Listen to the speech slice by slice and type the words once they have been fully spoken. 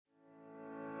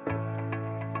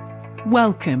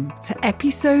Welcome to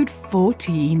episode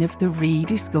 14 of the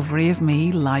Rediscovery of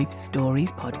Me Life Stories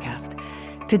podcast.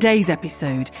 Today's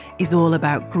episode is all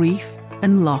about grief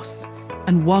and loss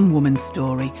and one woman's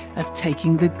story of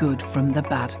taking the good from the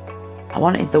bad. I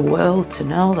wanted the world to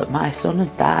know that my son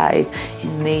had died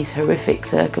in these horrific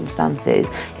circumstances.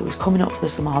 It was coming up for the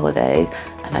summer holidays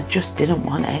and I just didn't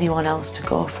want anyone else to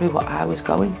go through what I was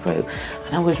going through.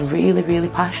 And I was really, really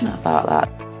passionate about that.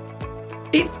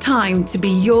 It's time to be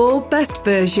your best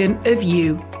version of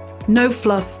you. No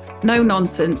fluff, no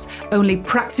nonsense, only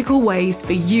practical ways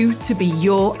for you to be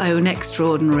your own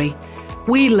extraordinary.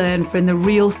 We learn from the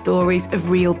real stories of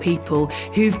real people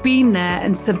who've been there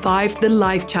and survived the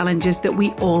life challenges that we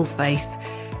all face.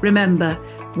 Remember,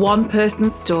 one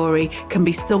person's story can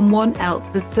be someone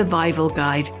else's survival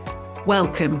guide.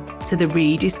 Welcome to the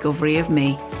Rediscovery of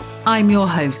Me. I'm your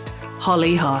host,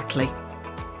 Holly Hartley.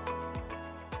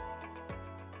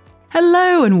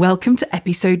 Hello and welcome to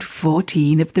episode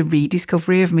 14 of the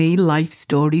Rediscovery of Me Life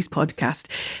Stories podcast.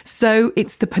 So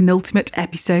it's the penultimate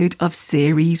episode of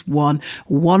series 1.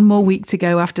 One more week to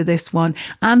go after this one,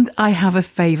 and I have a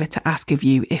favour to ask of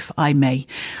you, if I may.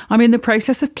 I'm in the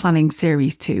process of planning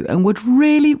series 2 and would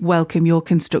really welcome your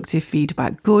constructive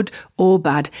feedback, good or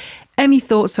bad. Any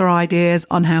thoughts or ideas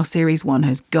on how Series 1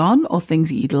 has gone or things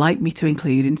that you'd like me to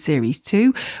include in Series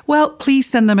 2? Well, please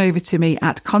send them over to me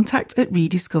at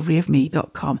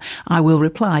contact@rediscoveryofme.com. I will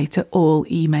reply to all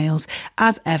emails.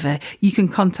 As ever, you can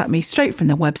contact me straight from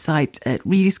the website at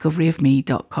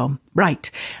rediscoveryofme.com. Right,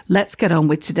 let's get on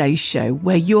with today's show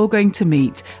where you're going to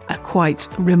meet a quite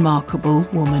remarkable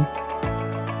woman.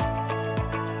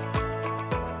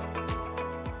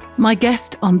 My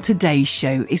guest on today's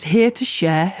show is here to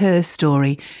share her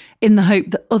story in the hope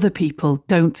that other people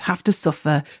don't have to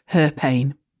suffer her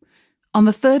pain. On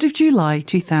the 3rd of July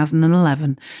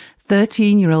 2011,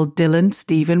 13-year-old Dylan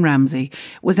Stephen Ramsay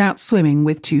was out swimming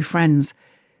with two friends.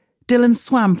 Dylan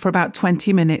swam for about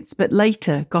 20 minutes but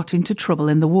later got into trouble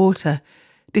in the water.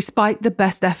 Despite the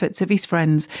best efforts of his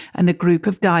friends and a group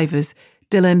of divers,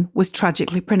 Dylan was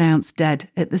tragically pronounced dead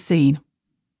at the scene.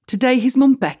 Today, his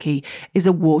mum, Beckie, is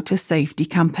a water safety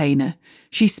campaigner.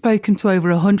 She's spoken to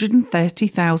over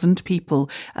 130,000 people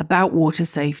about water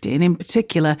safety and in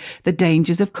particular, the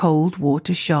dangers of cold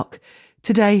water shock.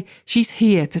 Today, she's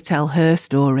here to tell her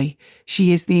story.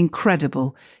 She is the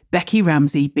incredible Beckie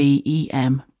Ramsay,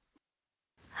 BEM.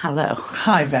 Hello.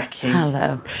 Hi, Beckie.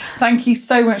 Hello. Thank you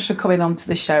so much for coming onto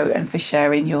the show and for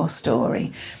sharing your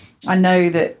story. I know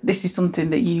that this is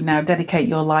something that you now dedicate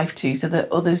your life to so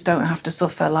that others don't have to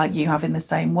suffer like you have in the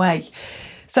same way.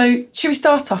 So should we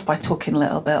start off by talking a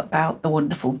little bit about the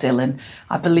wonderful Dylan?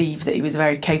 I believe that he was a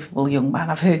very capable young man.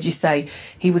 I've heard you say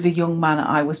he was a young man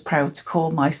I was proud to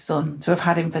call my son. To have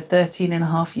had him for 13 and a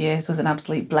half years was an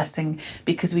absolute blessing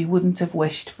because we wouldn't have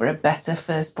wished for a better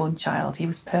firstborn child. He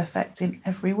was perfect in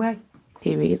every way.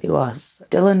 He really was.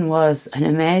 Dylan was an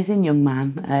amazing young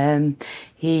man.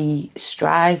 He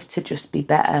strived to just be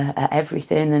better at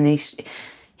everything and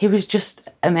he was just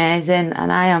amazing,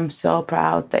 and I am so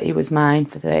proud that he was mine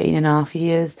for 13 and a half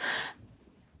years.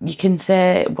 You can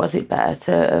say, was it better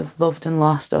to have loved and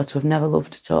lost or to have never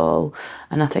loved at all?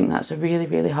 And I think that's a really,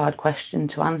 really hard question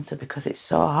to answer because it's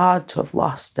so hard to have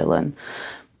lost Dylan,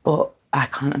 but I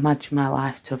can't imagine my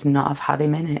life to have not have had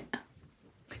him in it.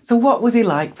 So what was he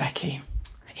like, Beckie?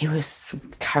 He was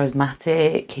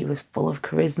charismatic, he was full of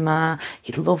charisma,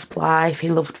 he loved life, he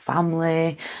loved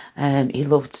family, he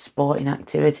loved sporting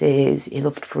activities, he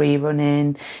loved free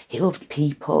running, he loved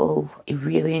people, he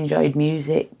really enjoyed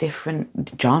music,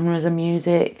 different genres of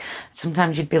music.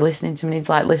 Sometimes you'd be listening to him and he's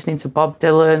like listening to Bob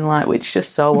Dylan, which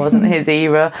just so wasn't his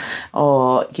era,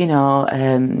 or,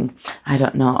 I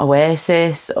don't know,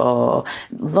 Oasis, or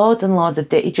loads and loads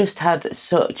of... He just had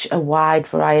such a wide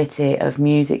variety of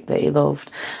music that he loved.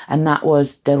 And that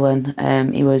was Dylan.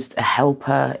 He was a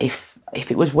helper. If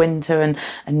it was winter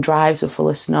and drives were full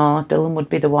of snow, Dylan would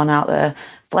be the one out there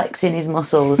flexing his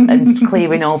muscles and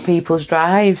clearing old people's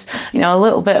drives. A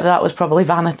little bit of that was probably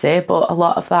vanity, but a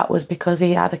lot of that was because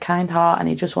he had a kind heart and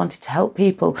he just wanted to help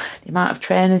people. The amount of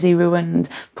trainers he ruined,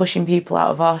 pushing people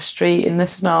out of our street in the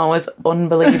snow was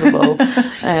unbelievable.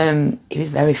 He was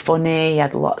very funny. He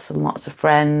had lots and lots of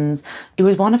friends. He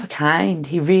was one of a kind.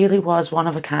 He really was one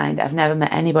of a kind. I've never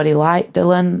met anybody like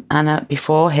Dylan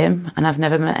before him, and I've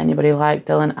never met anybody like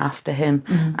Dylan after him.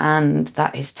 Mm-hmm. And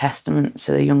that is testament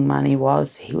to the young man he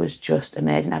was. He was just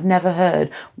amazing. I've never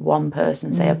heard one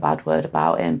person say a bad word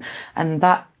about him. And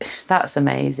that's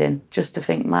amazing. Just to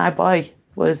think my boy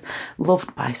was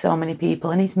loved by so many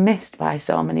people and he's missed by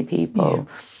so many people.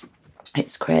 Yeah.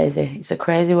 It's crazy. It's a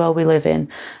crazy world we live in,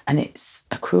 and it's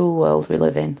a cruel world we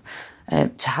live in.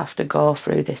 to have to go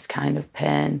through this kind of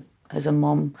pain as a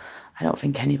mum. I don't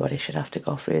think anybody should have to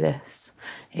go through this.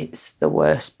 It's the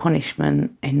worst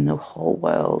punishment in the whole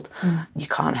world. You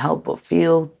can't help but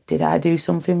feel, did I do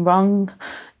something wrong?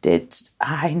 Did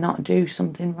I not do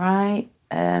something right?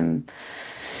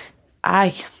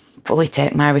 I fully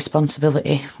take my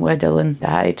responsibility where Dylan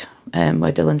died,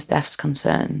 where Dylan's death's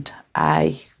concerned.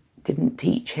 I didn't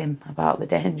teach him about the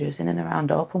dangers in and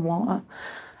around open water.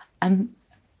 And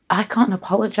I can't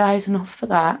apologise enough for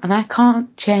that. And I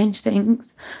can't change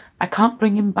things. I can't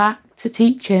bring him back to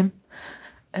teach him.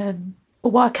 But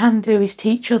what I can do is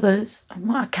teach others. And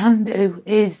what I can do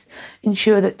is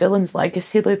ensure that Dylan's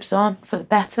legacy lives on for the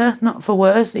better, not for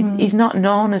worse. He's not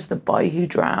known as the boy who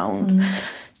drowned.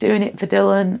 Doing it for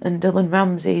Dylan and Dylan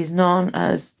Ramsay is known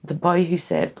as the boy who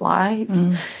saved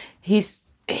lives. His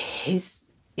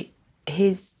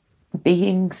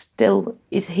being still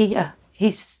is here.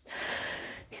 His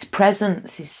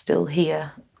presence is still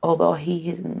here, although he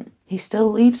isn't. He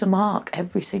still leaves a mark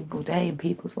every single day in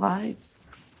people's lives.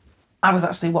 I was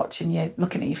actually watching you,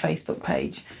 looking at your Facebook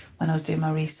page when I was doing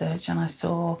my research, and I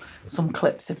saw some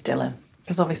clips of Dylan,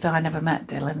 because obviously I never met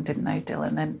Dylan, didn't know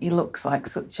Dylan, and he looks like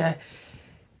such a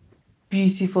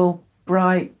beautiful,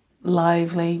 bright,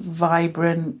 lively,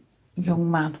 vibrant young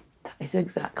man. That is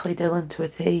exactly Dylan to a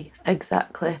T.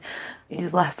 Exactly.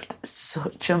 He's left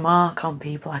such a mark on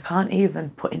people. I can't even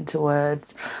put into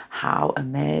words how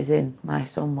amazing my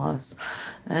son was.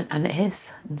 And it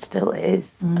is, and still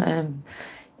is.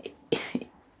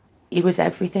 He was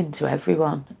everything to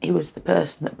everyone. He was the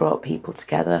person that brought people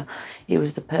together. He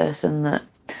was the person that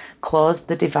closed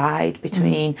the divide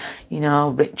between,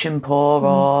 rich and poor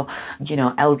or,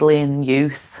 elderly and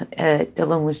youth.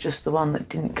 Dylan was just the one that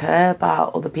didn't care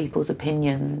about other people's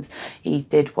opinions. He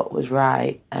did what was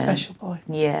right. Special boy.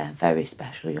 Yeah, very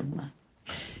special young man.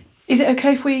 Is it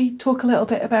okay if we talk a little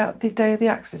bit about the day of the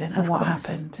accident and what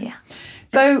happened? Yeah.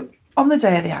 So, on the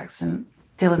day of the accident,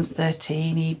 Dylan's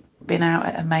 13, he'd been out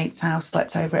at a mate's house,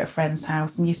 slept over at a friend's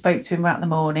house, and you spoke to him about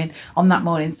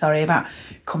about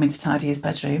coming to tidy his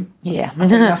bedroom. Yeah. I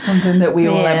think that's something that we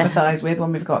all empathise with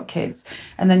when we've got kids.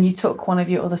 And then you took one of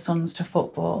your other sons to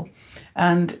football,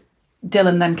 and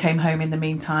Dylan then came home in the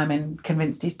meantime and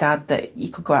convinced his dad that he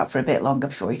could go out for a bit longer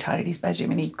before he tidied his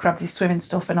bedroom, and he grabbed his swimming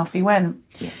stuff and off he went.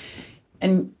 Yeah.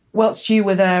 And whilst you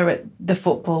were there at the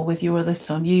football with your other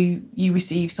son, you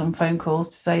received some phone calls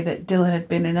to say that Dylan had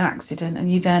been in an accident, and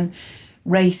you then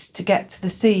raced to get to the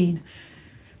scene.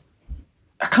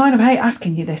 I kind of hate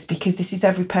asking you this because this is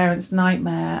every parent's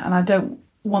nightmare, and I don't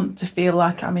want to feel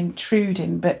like I'm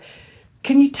intruding, but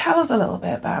can you tell us a little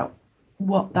bit about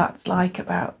what that's like,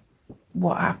 about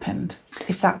what happened,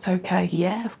 if that's okay?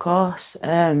 Yeah, of course.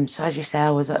 So as you say, I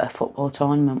was at a football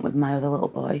tournament with my other little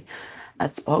boy.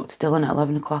 I'd spoke to Dylan at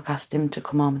 11 o'clock, asked him to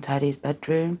come home and tidy his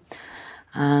bedroom,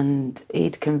 and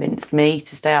he'd convinced me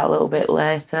to stay out a little bit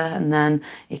later, and then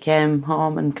he came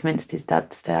home and convinced his dad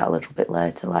to stay out a little bit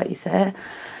later, like you say.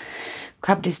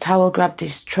 Grabbed his towel, grabbed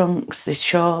his trunks, his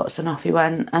shorts, and off he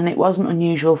went. And it wasn't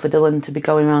unusual for Dylan to be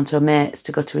going round to a mate's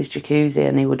to go to his jacuzzi,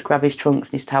 and he would grab his trunks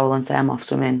and his towel and say, I'm off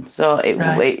swimming. So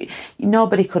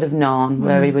nobody could have known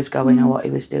where he was going or what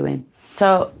he was doing.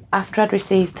 So after I'd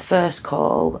received the first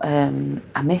call,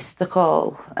 I missed the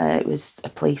call. It was a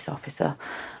police officer,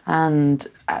 and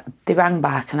they rang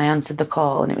back, and I answered the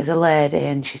call, and it was a lady,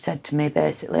 and she said to me,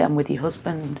 basically, I'm with your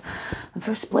husband. And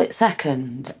for a split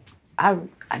second, I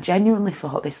genuinely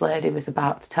thought this lady was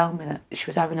about to tell me that she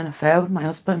was having an affair with my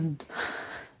husband.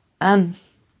 And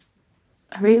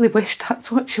I really wish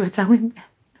that's what she was telling me.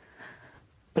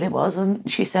 But it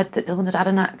wasn't. She said that Dylan had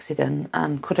an accident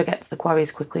and could I get to the quarry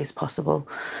as quickly as possible.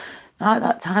 Now, at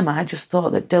that time, I just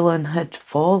thought that Dylan had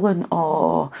fallen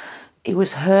or he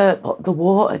was hurt, but the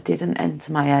water didn't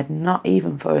enter my head, not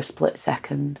even for a split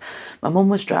second. My mum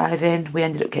was driving. We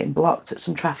ended up getting blocked at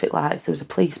some traffic lights. There was a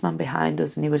policeman behind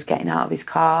us, and he was getting out of his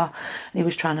car, and he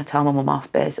was trying to tell my mum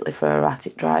off, basically, for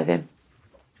erratic driving.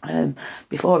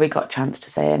 Before he got a chance to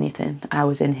say anything, I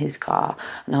was in his car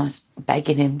and I was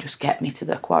begging him, just get me to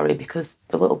the quarry, because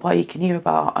the little boy you can hear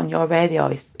about on your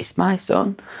radio is my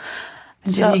son.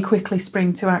 And did he quickly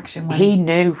spring to action? He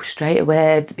knew straight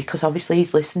away, because obviously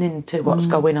he's listening to what's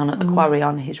going on at the quarry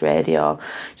on his radio.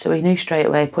 So he knew straight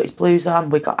away, put his blues on,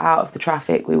 we got out of the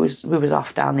traffic, we was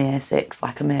off down the A6,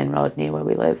 like a main road near where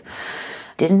we live.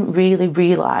 Didn't really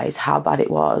realise how bad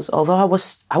it was, although I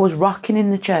was rocking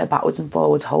in the chair backwards and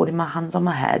forwards, holding my hands on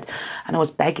my head, and I was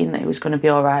begging that it was going to be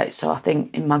all right. So I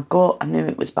think in my gut I knew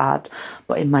it was bad,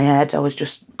 but in my head I was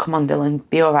just, come on Dylan,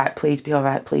 be all right, please be all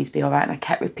right, please be all right. And I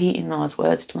kept repeating those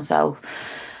words to myself.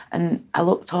 And I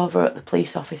looked over at the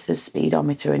police officer's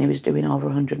speedometer and he was doing over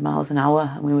 100 miles an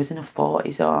hour and we was in a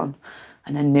 40 zone,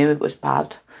 and I knew it was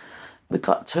bad. We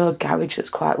got to a garage that's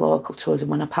quite local to us, and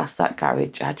when I passed that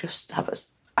garage, I just have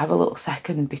a little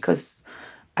second, because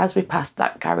as we passed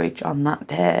that garage on that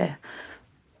day,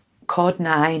 code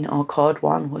 9 or code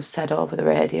 1 was said over the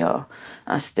radio.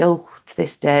 I still, to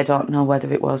this day, don't know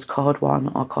whether it was code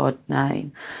 1 or code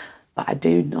 9, but I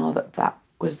do know that that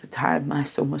was the time my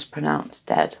son was pronounced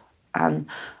dead, and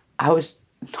I was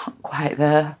not quite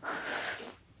there.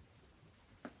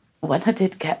 When I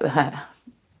did get there,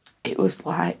 it was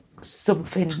like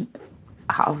something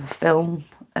out of a film.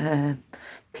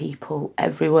 People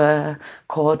everywhere,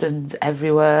 cordons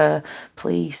everywhere,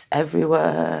 police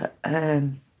everywhere.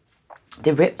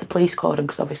 They ripped the police cordon,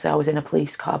 because obviously I was in a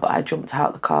police car, but I jumped out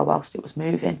of the car whilst it was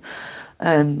moving.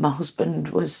 My husband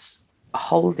was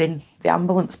holding the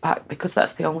ambulance back, because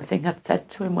that's the only thing I'd said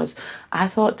to him was, I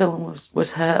thought Dylan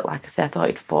was hurt. Like I said, I thought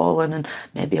he'd fallen, and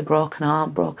maybe a broken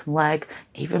arm, broken leg,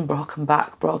 even broken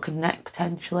back, broken neck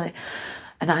potentially.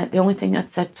 And the only thing I'd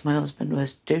said to my husband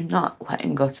was, do not let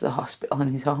him go to the hospital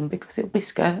on his own, because he'll be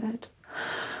scared.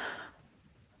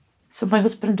 So my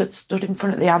husband had stood in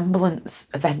front of the ambulance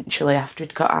eventually, after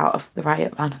he'd got out of the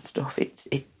riot van and stuff. It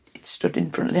stood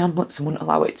in front of the ambulance and wouldn't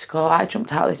allow it to go. I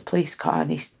jumped out of this police car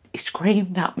and he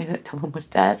screamed at me that Dylan was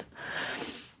dead.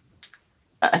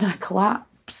 And I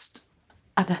collapsed.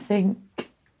 And I think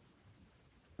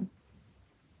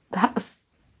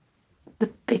that's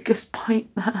the biggest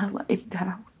point that I let him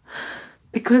down,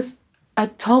 because I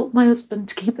told my husband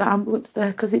to keep the ambulance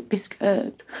there because he'd be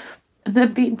scared, and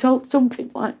then being told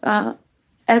something like that,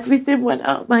 everything went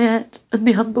out of my head and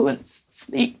the ambulance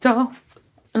sneaked off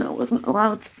and I wasn't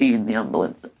allowed to be in the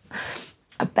ambulance.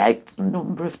 I begged a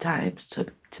number of times to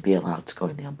be allowed to go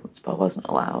in the ambulance, but I wasn't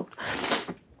allowed.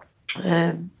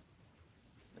 And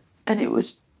it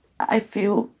was, I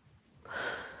feel,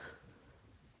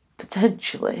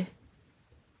 potentially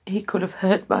he could have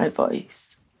heard my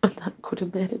voice and that could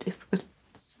have made a difference.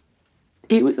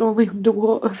 He was only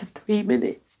underwater for 3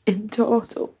 minutes in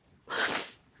total.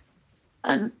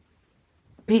 And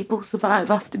people survive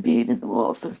after being in the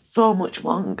water for so much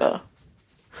longer.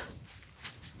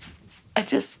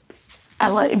 I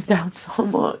let him down so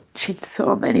much in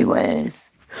so many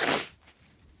ways.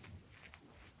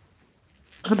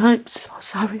 And I'm so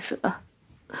sorry for that.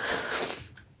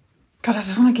 God, I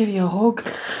just want to give you a hug.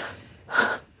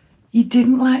 You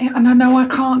didn't let him, and I know I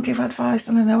can't give advice,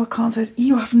 and I know I can't say this,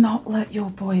 you have not let your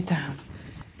boy down.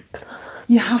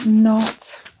 You have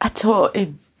not. I taught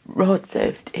him road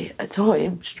safety. I taught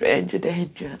him stranger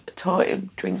danger. I taught him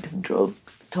drink and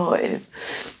drugs. I taught him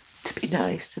to be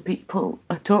nice to people.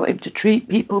 I taught him to treat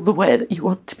people the way that you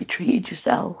want to be treated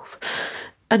yourself.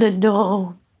 And I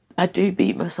know I do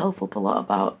beat myself up a lot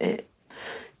about it.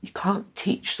 You can't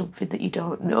teach something that you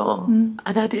don't know.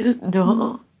 And I didn't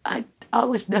know. I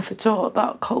was never taught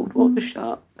about cold water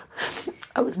shock.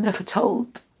 I was never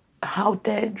told how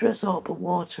dangerous open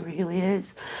water really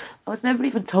is. I was never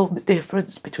even told the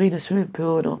difference between a swimming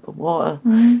pool and open water.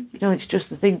 You know, it's just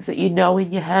the things that you know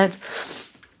in your head.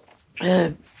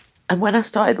 And when I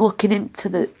started looking into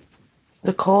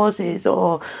the causes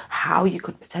or how you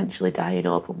could potentially die in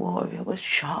open water, I was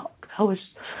shocked. I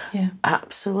was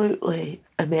absolutely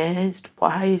amazed.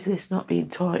 Why is this not being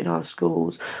taught in our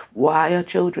schools? Why are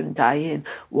children dying?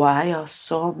 Why are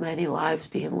so many lives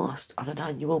being lost on an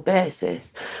annual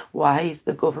basis? Why is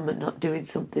the government not doing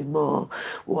something more?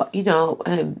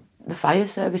 The fire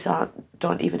service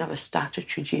don't even have a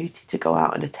statutory duty to go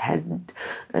out and attend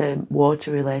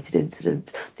water-related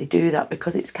incidents. They do that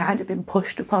because it's kind of been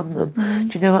pushed upon them.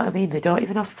 Do you know what I mean? They don't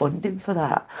even have funding for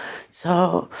that.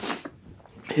 So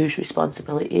whose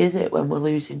responsibility is it when we're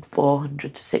losing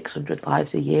 400 to 600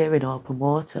 lives a year in open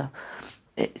water?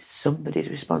 It's somebody's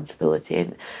responsibility.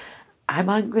 And I'm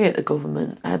angry at the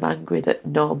government. I'm angry that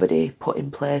nobody put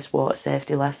in place water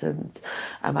safety lessons.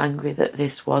 I'm angry that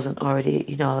this wasn't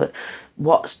already, that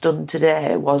what's done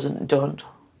today wasn't done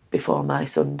before my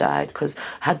son died, because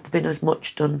had there been as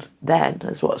much done then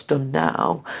as what's done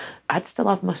now, I'd still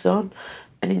have my son.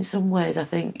 And in some ways, I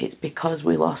think it's because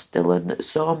we lost Dylan that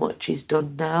so much is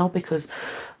done now, because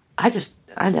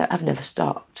I've never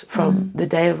stopped. From the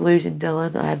day of losing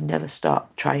Dylan, I have never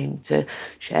stopped trying to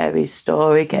share his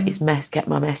story, get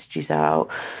my messages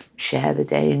out, share the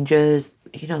dangers.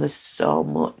 There's so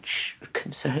much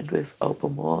concerned with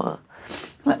open water.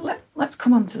 Let's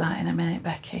come on to that in a minute,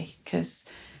 Becky, because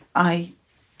I,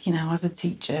 as a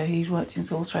teacher who's worked in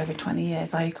schools for over 20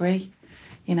 years, I agree.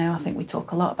 I think we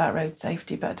talk a lot about road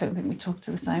safety, but I don't think we talk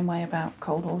to the same way about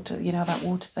cold water, about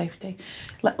water safety.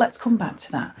 Let's come back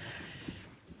to that.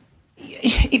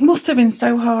 It must have been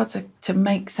so hard to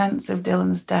make sense of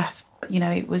Dylan's death. You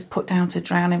know, it was put down to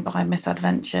drowning by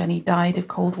misadventure and he died of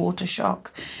cold water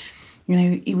shock. You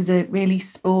know, he was a really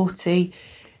sporty,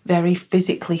 very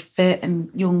physically fit and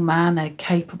young man,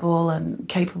 capable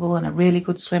and a really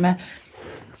good swimmer.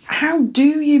 How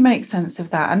do you make sense of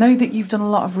that? I know that you've done a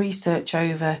lot of research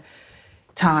over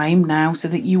time now so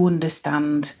that you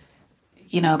understand,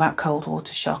 you know, about cold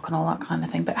water shock and all that kind of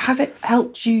thing. But has it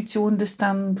helped you to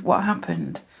understand what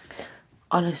happened?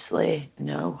 Honestly,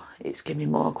 no. It's given me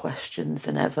more questions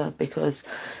than ever, because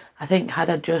I think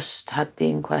had I just had the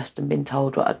inquest and been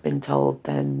told what I'd been told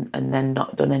then, and then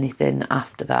not done anything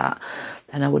after that,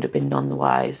 then I would have been none the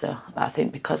wiser. But I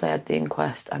think because I had the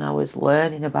inquest and I was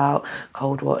learning about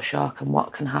cold water shock and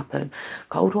what can happen,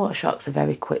 cold water shock's a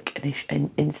very quick and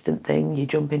instant thing. You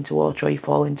jump into water or you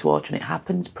fall into water and it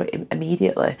happens pretty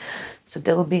immediately. So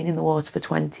Dylan being in the water for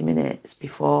 20 minutes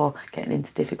before getting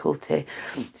into difficulty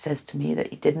says to me that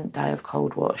he didn't die of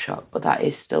cold water shock, but that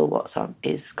is still what's on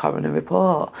his coroner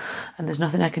report. And there's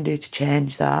nothing I can do to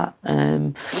change that.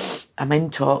 I'm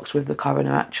in talks with the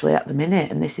coroner actually at the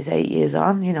minute, and this is 8 years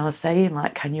on, you know, saying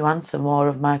like, can you answer more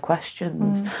of my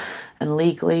questions? And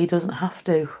legally he doesn't have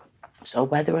to. So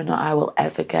whether or not I will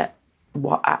ever get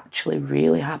what actually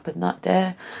really happened that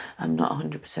day, I'm not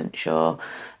 100% sure.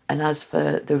 And as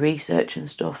for the research and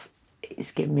stuff,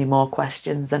 it's given me more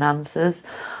questions than answers,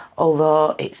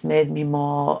 although it's made me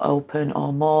more open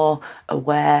or more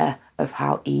aware of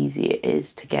how easy it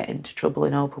is to get into trouble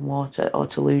in open water or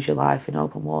to lose your life in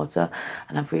open water.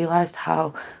 And I've realised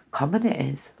how common it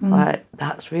is. Like,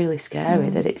 that's really scary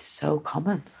that it's so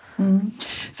common.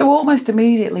 So almost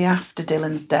immediately after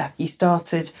Dylan's death, you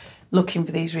started looking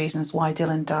for these reasons why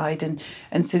Dylan died,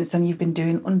 and since then you've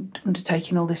been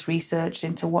undertaking all this research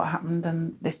into what happened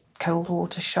and this cold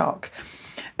water shock.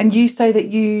 And you say that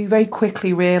you very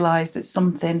quickly realised that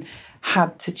something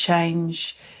had to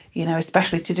change, you know,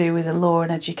 especially to do with the law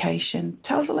and education.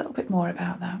 Tell us a little bit more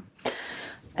about that.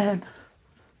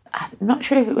 I'm not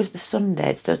sure if it was the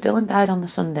Sunday. So Dylan died on the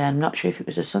Sunday. I'm not sure if it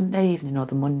was a Sunday evening or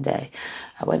the Monday.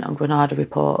 I went on Granada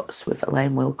Reports with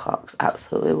Elaine Wilcox,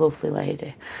 absolutely lovely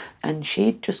lady. And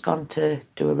she'd just gone to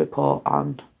do a report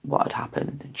on what had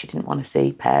happened. And she didn't want to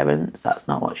see parents. That's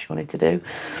not what she wanted to do.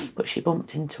 But she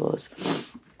bumped into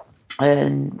us.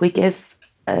 And we gave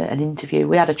an interview.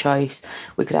 We had a choice.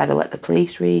 We could either let the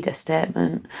police read a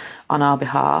statement on our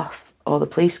behalf, or the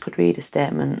police could read a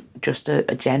statement, just a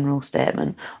general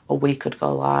statement, or we could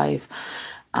go live.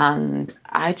 And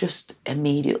I just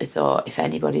immediately thought, if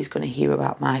anybody's going to hear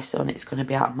about my son, it's going to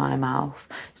be out of my mouth.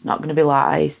 It's not going to be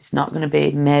lies. It's not going to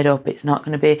be made up. It's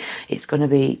going to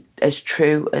be as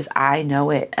true as I know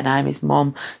it. And I'm his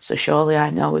mum, so surely I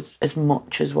know as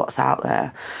much as what's out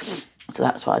there. So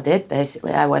that's what I did,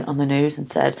 basically. I went on the news and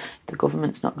said, if the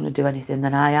government's not going to do anything,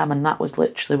 then I am. And that was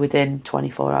literally within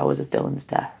 24 hours of Dylan's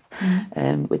death.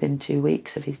 Within 2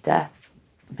 weeks of his death,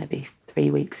 maybe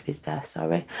 3 weeks of his death,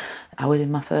 sorry, I was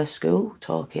in my first school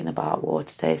talking about water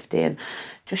safety and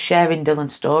just sharing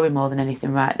Dylan's story more than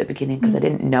anything right at the beginning, because I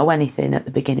didn't know anything at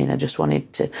the beginning.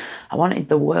 I wanted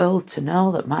the world to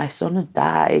know that my son had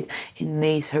died in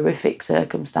these horrific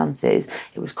circumstances.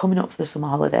 It was coming up for the summer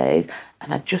holidays,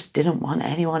 and I just didn't want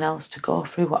anyone else to go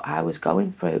through what I was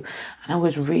going through. And I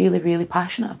was really, really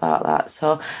passionate about that.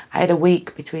 So I had a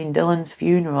week between Dylan's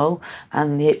funeral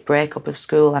and the breakup of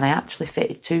school, and I actually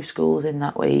fitted 2 schools in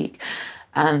that week.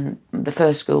 And the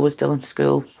first school was Dylan's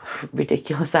school.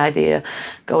 Ridiculous idea.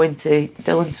 Going to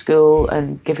Dylan's school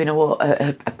and giving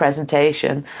a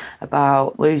presentation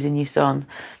about losing your son.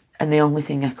 And the only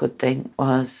thing I could think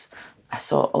was, I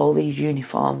saw all these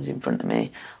uniforms in front of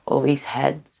me, all these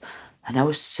heads, and I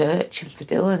was searching for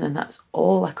Dylan, and that's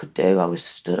all I could do. I was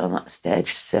stood on that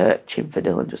stage searching for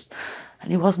Dylan,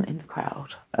 and he wasn't in the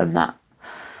crowd. And that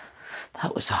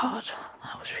was hard.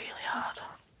 That was really hard.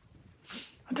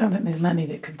 I don't think there's many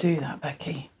that could do that,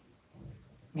 Beckie.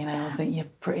 You know, I think you're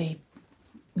pretty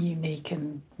unique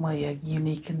and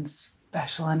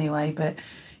special anyway, but,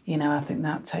 you know, I think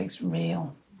that takes a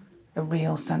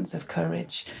real sense of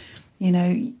courage. You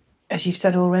know, as you've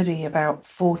said already, about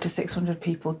 400 to 600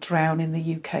 people drown in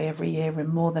the UK every year, and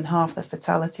more than half the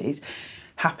fatalities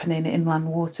happen in inland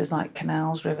waters like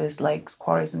canals, rivers, lakes,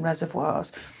 quarries and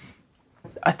reservoirs.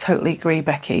 I totally agree,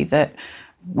 Beckie, that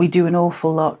we do an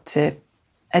awful lot to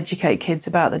educate kids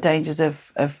about the dangers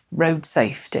of road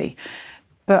safety.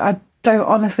 But I don't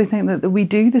honestly think that we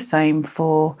do the same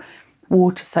for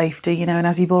water safety, you know, and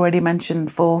as you've already mentioned,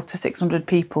 400 to 600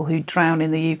 people who drown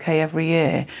in the UK every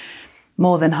year.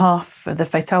 More than half of the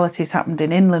fatalities happened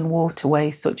in inland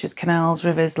waterways such as canals,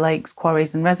 rivers, lakes,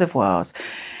 quarries and reservoirs.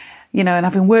 and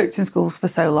having worked in schools for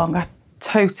so long, I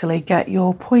totally get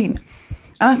your point.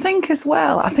 And I think as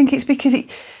well, it's because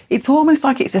it's almost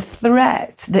like it's a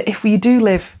threat that if you do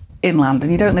live inland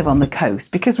and you don't live on the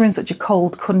coast, because we're in such a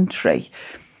cold country,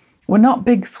 we're not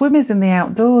big swimmers in the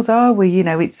outdoors, are we?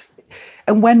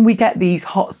 And when we get these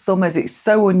hot summers, it's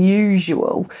so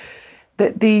unusual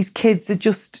that these kids are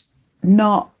just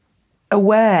not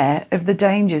aware of the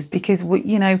dangers because,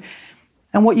 and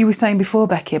what you were saying before,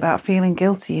 Beckie, about feeling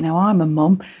guilty, I'm a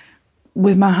mum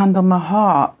with my hand on my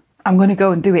heart. I'm going to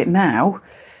go and do it now.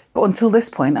 But until this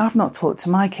point, I've not talked to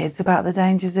my kids about the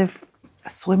dangers of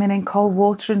swimming in cold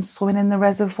water and swimming in the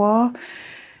reservoir.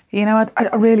 I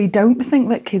really don't think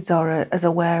that kids are as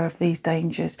aware of these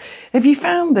dangers. Have you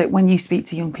found that when you speak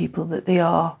to young people that they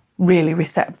are really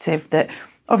receptive, that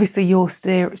obviously your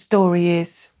story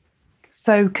is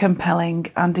so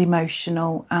compelling and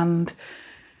emotional and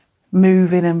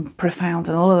moving and profound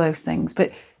and all of those things,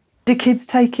 but do kids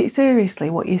take it seriously,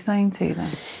 what you're saying to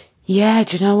them? Yeah,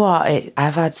 do you know what?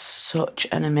 I've had such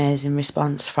an amazing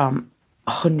response from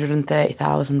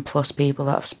 130,000 plus people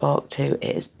that I've spoke to.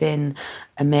 It has been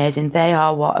amazing. They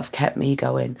are what have kept me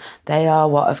going. They are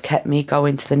what have kept me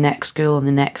going to the next school and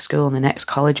the next school and the next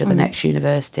college or the next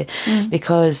university.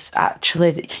 Because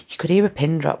actually you could hear a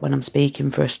pin drop when I'm speaking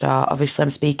for a start. Obviously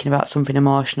I'm speaking about something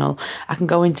emotional. I can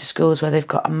go into schools where they've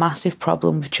got a massive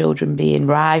problem with children being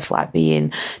rife, like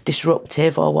being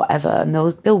disruptive or whatever, and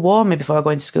they'll warn me before I go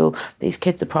into school, these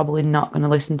kids are probably not going to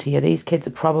listen to you. These kids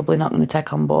are probably not going to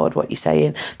take on board what you're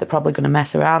saying. They're probably going to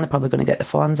mess around. They're probably going to get the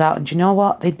phones out. And do you know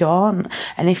what? They don't.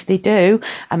 And if they do,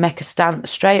 I make a stand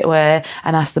straight away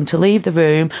and ask them to leave the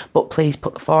room, but please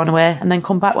put the phone away and then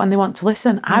come back when they want to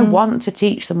listen. I want to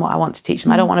teach them what I want to teach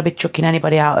them. I don't want to be chucking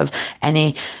anybody out of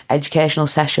any educational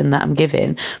session that I'm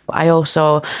giving. But I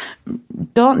also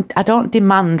don't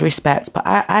demand respect, but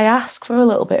I ask for a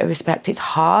little bit of respect. It's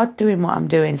hard doing what I'm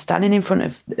doing, standing in front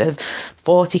of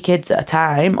 40 kids at a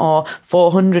time or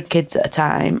 400 kids at a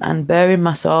time and bearing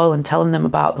my soul and telling them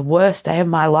about the worst day of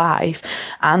my life,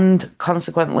 and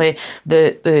consequently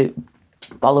the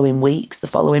following weeks, the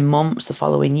following months, the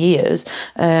following years.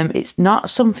 It's not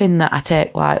something that I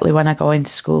take lightly when I go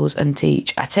into schools and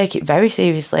teach. I take it very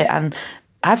seriously, and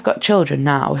I've got children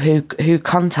now who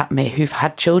contact me, who've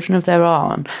had children of their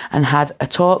own and had a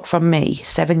talk from me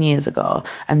 7 years ago,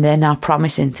 and they're now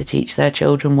promising to teach their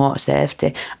children water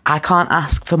safety. I can't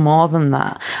ask for more than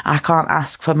that. I can't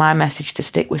ask for my message to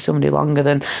stick with somebody longer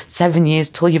than 7 years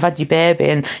till you've had your baby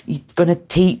and you're going to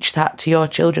teach that to your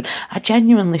children. I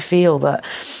genuinely feel that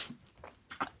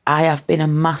I have been a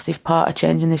massive part of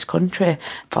changing this country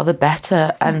for the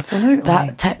better. And Absolutely.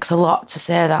 That takes a lot to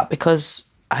say that, because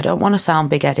I don't want to sound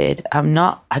big-headed. I'm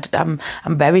not. I'm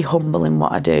very humble in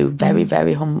what I do. Very,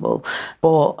 very humble.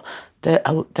 But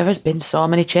there has been so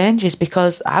many changes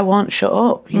because I won't shut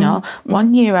up.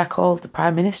 1 year I called the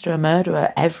Prime Minister a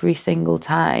murderer every single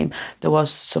time there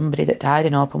was somebody that died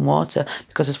in open water,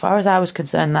 because as far as I was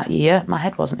concerned that year, my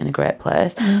head wasn't in a great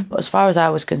place, but as far as I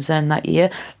was concerned that year,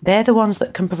 they're the ones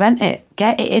that can prevent it.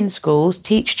 Get it in schools,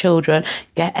 teach children,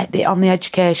 get it on the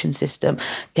education system,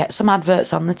 get some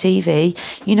adverts on the TV.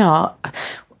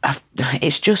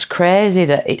 It's just crazy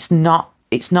that it's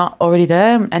not already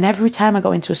there. And every time I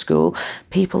go into a school,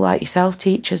 people like yourself,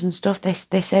 teachers and stuff, they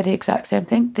say the exact same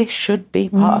thing. This should be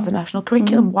part of the national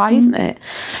curriculum. Why isn't it?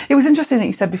 It was interesting that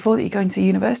you said before that you're going to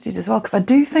universities as well, because I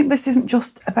do think this isn't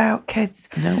just about kids.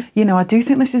 No. I do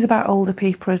think this is about older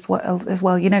people as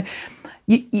well.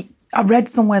 I read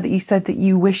somewhere that you said that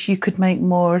you wish you could make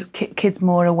more kids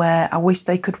more aware. I wish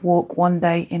they could walk one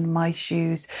day in my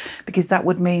shoes, because that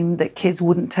would mean that kids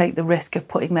wouldn't take the risk of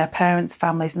putting their parents,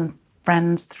 families and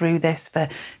friends through this for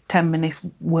 10 minutes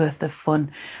worth of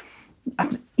fun.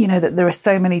 That there are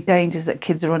so many dangers that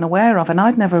kids are unaware of, and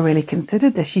I'd never really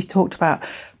considered this. You talked about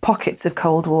pockets of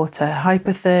cold water,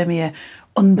 hypothermia,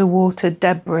 underwater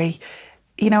debris,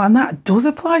 and that does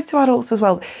apply to adults as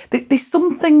well. There's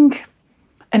something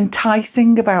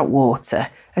enticing about water,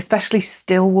 especially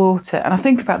still water. And I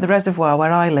think about the reservoir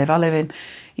where I live. I live in,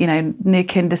 near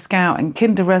Kinder Scout, and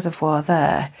Kinder Reservoir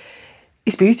there.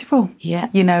 It's beautiful. Yeah.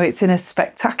 It's in a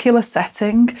spectacular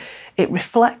setting. It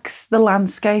reflects the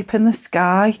landscape and the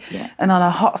sky. Yeah. And on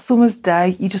a hot summer's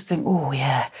day, you just think, oh,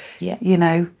 yeah.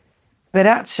 Yeah. But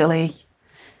actually,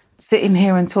 sitting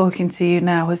here and talking to you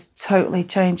now has totally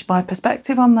changed my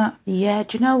perspective on that. Yeah,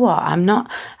 do you know what? I'm not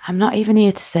even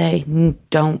here to say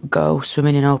don't go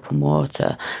swimming in open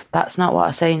water. That's not what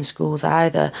I say in schools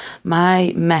either.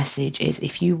 My message is,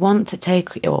 if you want to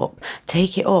take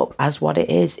it up as what it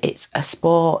is. It's a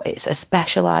sport. It's a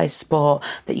specialised sport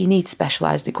that you need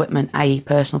specialised equipment, i.e.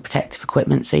 personal protective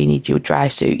equipment. So you need your dry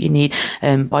suit, you need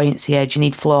buoyancy aids, you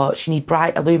need floats, you need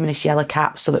bright luminous yellow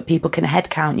caps so that people can head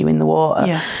count you in the water.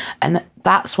 Yeah. And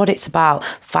that's what it's about.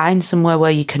 Find somewhere where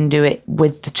you can do it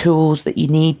with the tools that you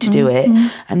need to do it.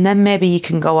 And then maybe you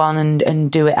can go on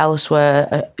and do it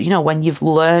elsewhere, when you've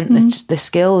learned the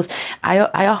skills.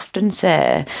 I often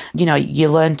say,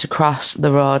 you learn to cross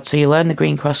the road. So you learn the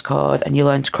Green Cross Code and you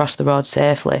learn to cross the road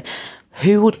safely.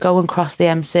 Who would go and cross the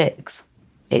M6?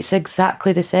 It's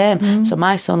exactly the same. So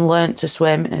my son learnt to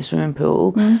swim in a swimming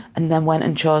pool and then went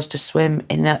and chose to swim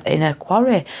in a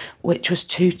quarry, which was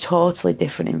two totally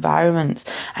different environments.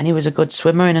 And he was a good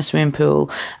swimmer in a swimming pool,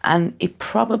 and he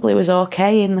probably was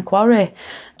okay in the quarry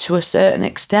to a certain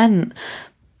extent.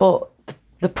 But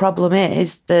the problem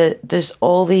is that there's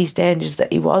all these dangers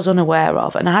that he was unaware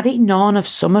of. And had he known of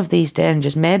some of these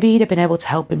dangers, maybe he'd have been able to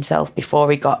help himself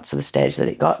before he got to the stage that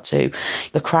it got to.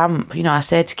 The cramp, I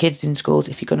say to kids in schools,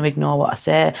 if you're going to ignore what I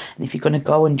say, and if you're going to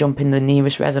go and jump in the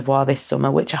nearest reservoir this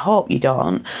summer, which I hope you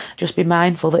don't, just be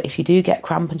mindful that if you do get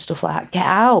cramp and stuff like that, get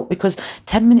out, because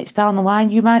 10 minutes down the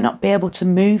line, you might not be able to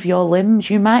move your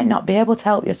limbs. You might not be able to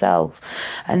help yourself.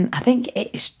 And I think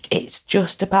it's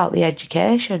just about the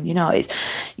education.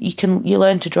 You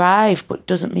learn to drive, but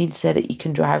doesn't mean to say that you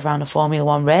can drive around a Formula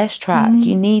One racetrack.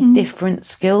 You need different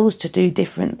skills to do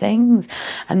different things.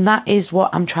 And that is what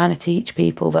I'm trying to teach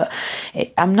people, that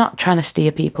I'm not trying to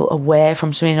steer people away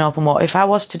from swimming in open water. If I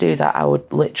was to do that, I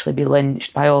would literally be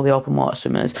lynched by all the open water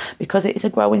swimmers, because it's a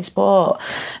growing sport.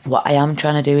 What I am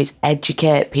trying to do is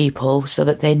educate people so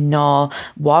that they know,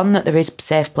 one, that there is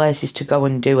safe places to go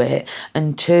and do it,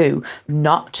 and two,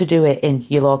 not to do it in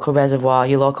your local reservoir,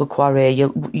 your local quarry,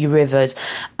 your rivers.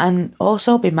 And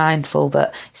also be mindful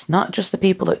that it's not just the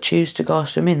people that choose to go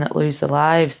swimming that lose their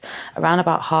lives. Around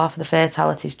about half of the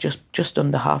fatalities, just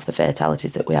under half the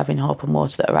fatalities that we have in open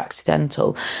water that are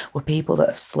accidental, were people that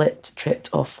have slipped, tripped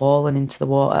or fallen into the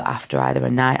water after either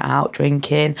a night out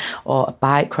drinking or a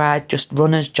bike ride. Just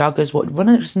runners, joggers. What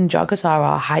runners and joggers are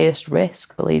our highest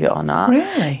risk, believe it or not.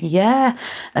 Really? Yeah.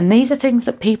 And these are things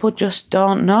that people just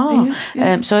don't know.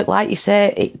 Yeah. So like you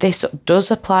say, this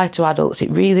does apply to adults. It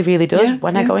really, really does.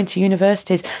 When I go into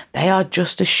universities, they are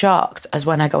just as shocked as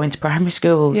when I go into primary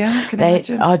schools. Yeah, I can they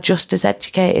imagine. are just as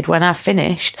educated when I've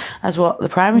finished as what the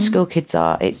primary school kids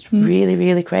are. It's really,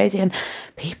 really crazy. And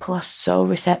people are so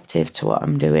receptive to what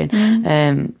I'm doing.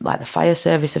 Like the fire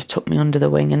service have took me under the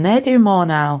wing, and they do more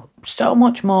now, so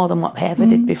much more than what they ever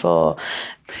did before.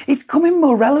 It's becoming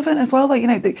more relevant as well.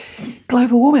 The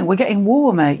global warming, we're getting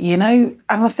warmer, and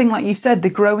I think, like you said, the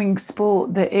growing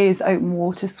sport that is open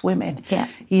water swimming. Yeah.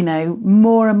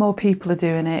 More and more people are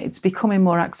doing it. It's becoming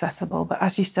more accessible. But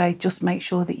as you say, just make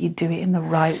sure that you do it in the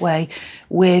right way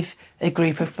with a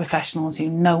group of professionals who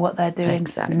know what they're doing,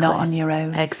 not on your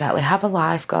own. Exactly. Have a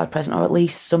lifeguard present, or at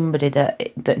least somebody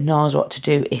that knows what to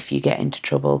do if you get into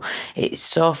trouble. It's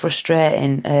so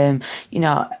frustrating.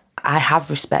 I have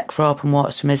respect for open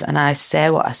water swimmers, and I say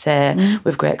what I say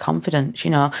with great confidence.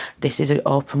 This is an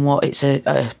open water. It's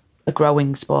a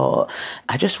growing sport.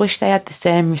 I just wish they had the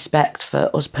same respect for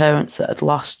us parents that had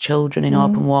lost children in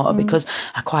open water, because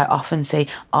I quite often say,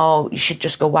 oh, you should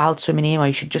just go wild swimming here, or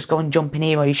you should just go and jump in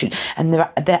here, or you should, and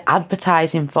they're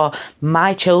advertising for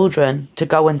my children to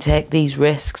go and take these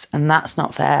risks, and that's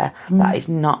not fair. That is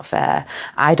not fair.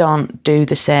 I don't do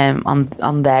the same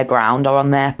on their ground or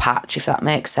on their patch, if that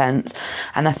makes sense.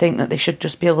 And I think that they should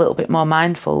just be a little bit more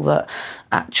mindful that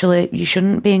actually you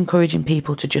shouldn't be encouraging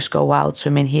people to just go wild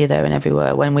swimming here, there and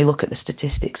everywhere when we look at the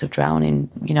statistics of drowning.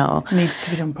 It needs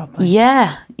to be done properly.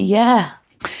 Yeah.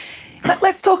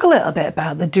 Let's talk a little bit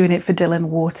about the Doing It for Dylan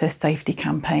water safety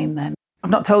campaign then. I've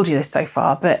not told you this so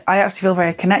far, but I actually feel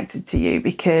very connected to you,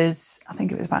 because I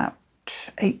think it was about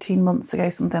 18 months ago,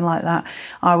 something like that.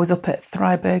 I was up at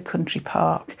Thryberg Country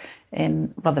Park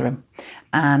in Rotherham,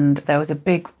 and there was a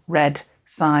big red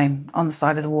sign on the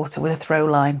side of the water with a throw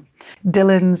line.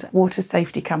 Dylan's water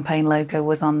safety campaign logo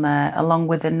was on there, along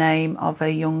with the name of a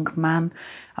young man.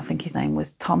 I think his name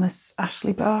was Thomas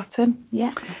Ashley Barton.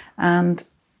 Yeah. And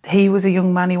he was a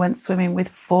young man. He went swimming with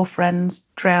 4 friends,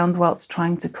 drowned whilst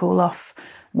trying to cool off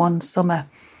one summer.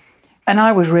 And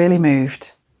I was really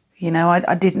moved.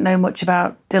 I didn't know much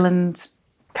about Dylan's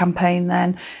campaign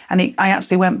then, and I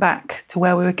actually went back to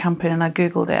where we were camping and I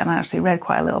googled it, and I actually read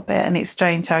quite a little bit, and it's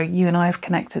strange how you and I have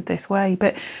connected this way.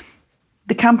 But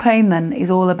The campaign then is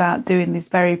all about doing these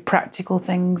very practical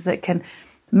things that can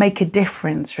make a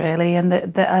difference, really, and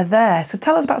that are there. So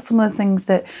tell us about some of the things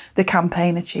that the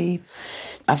campaign achieves.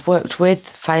 I've worked with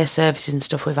fire services and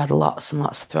stuff. We've had lots and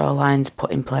lots of throw lines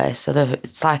put in place. So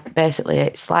it's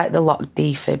like the locked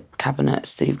defib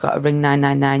cabinets. So you've got a ring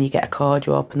 999, you get a code,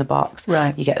 you open the box,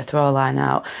 right, you get the throw line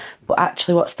out. But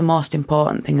actually what's the most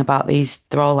important thing about these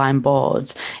throw line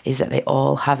boards is that they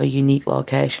all have a unique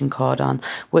location code on,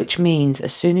 which means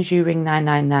as soon as you ring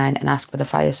 999 and ask for the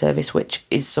fire service, which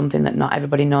is something that not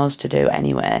everybody knows to do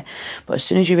anyway, but as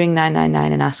soon as you ring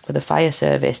 999 and ask for the fire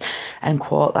service and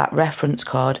quote that reference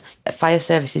code, a fire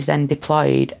service is then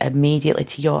deployed immediately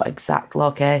to your exact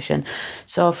location.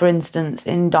 So for instance,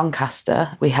 in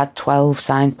Doncaster, we had 12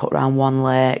 signs put around one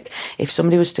lake. If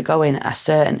somebody was to go in at a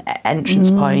certain entrance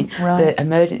point, the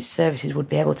emergency services would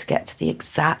be able to get to the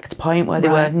exact point where they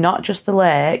were, not just the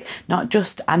lake, not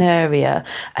just an area.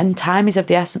 And time is of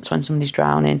the essence when somebody's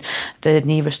drowning. The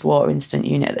nearest water incident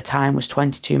unit at the time was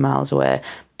 22 miles away.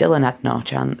 Dylan had no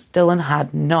chance. Dylan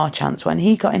had no chance. When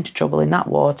he got into trouble in that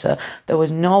water, there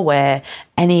was no way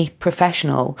any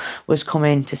professional was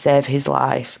coming to save his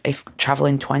life if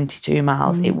travelling 22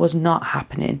 miles. It was not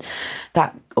happening.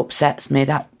 That upsets me.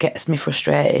 That gets me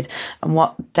frustrated. And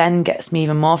what then gets me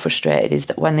even more frustrated is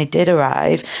that when they did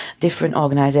arrive, different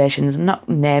organisations, I'm not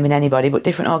naming anybody, but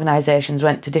different organisations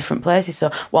went to different places. So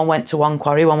one went to one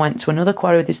quarry, one went to another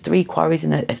quarry. There's 3 quarries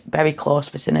in a very close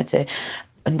vicinity.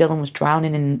 And Dylan was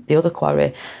drowning in the other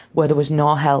quarry where there was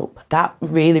no help. That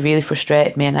really, really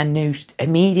frustrated me, and I knew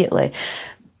immediately,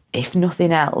 if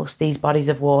nothing else, these bodies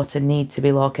of water need to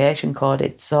be location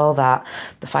coded so that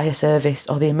the fire service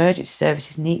or the emergency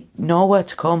services know where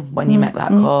to come when you make that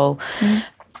call.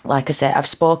 Like I say, I've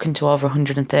spoken to over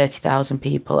 130,000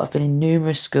 people. I've been in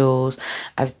numerous schools.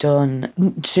 I've done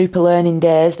super learning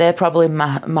days. They're probably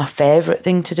my favourite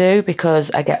thing to do because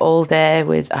I get all day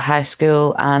with a high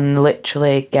school and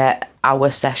literally get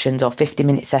hour sessions or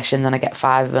 50-minute sessions, and I get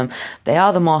 5 of them. They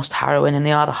are the most harrowing and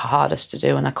they are the hardest to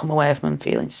do, and I come away from them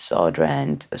feeling so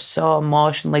drained, so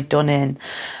emotionally done in.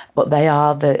 But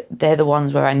they're the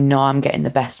ones where I know I'm getting the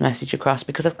best message across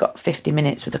because I've got 50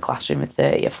 minutes with a classroom with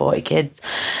 30 or 40 kids.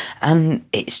 And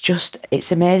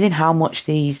it's amazing how much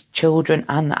these children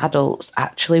and adults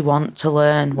actually want to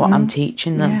learn what I'm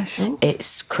teaching them. Yeah, sure.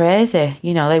 It's crazy.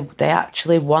 You know, they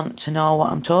actually want to know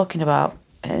what I'm talking about.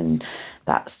 And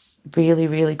that's really,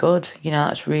 really good. You know,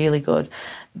 that's really good.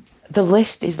 The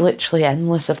list is literally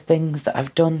endless of things that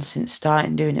I've done since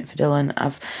starting doing it for Dylan.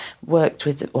 I've worked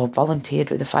with or volunteered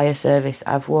with the fire service.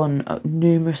 I've won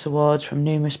numerous awards from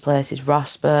numerous places.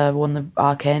 ROSPA, won the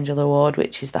Archangel Award,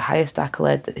 which is the highest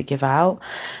accolade that they give out.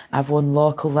 I've won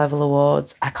local level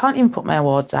awards. I can't even put my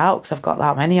awards out because I've got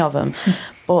that many of them.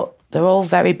 But they're all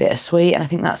very bittersweet, and I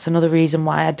think that's another reason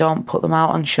why I don't put them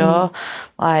out on show.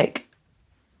 Like,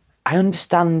 I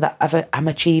understand that I'm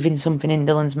achieving something in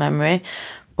Dylan's memory,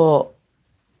 but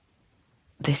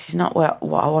this is not what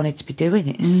I wanted to be doing.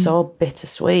 It's so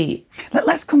bittersweet.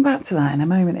 Let's come back to that in a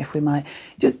moment, if we might.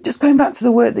 Just going back to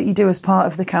the work that you do as part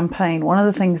of the campaign, one of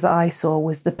the things that I saw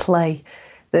was the play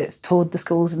that's toured the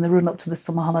schools in the run-up to the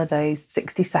summer holidays,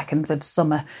 60 Seconds of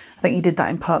Summer. I think you did that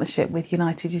in partnership with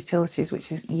United Utilities,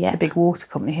 which is the big water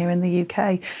company here in the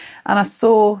UK. And I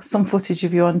saw some footage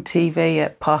of you on TV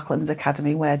at Parklands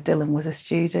Academy where Dylan was a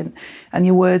student, and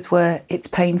your words were, "It's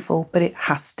painful, but it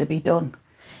has to be done."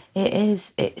 It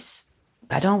is.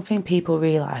 I don't think people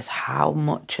realise how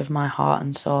much of my heart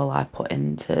and soul I put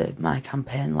into my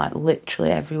campaign. Like,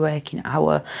 literally every waking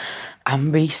hour,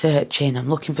 I'm researching, I'm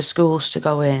looking for schools to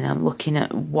go in, I'm looking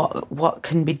at what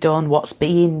can be done, what's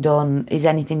being done, is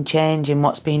anything changing,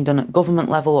 what's being done at government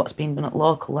level, what's being done at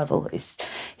local level.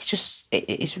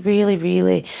 It's really,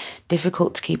 really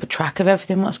difficult to keep a track of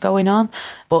everything that's going on.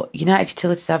 But United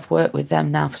Utilities, I've worked with them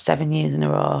now for 7 years in a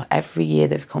row. Every year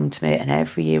they've come to me, and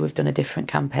every year we've done a different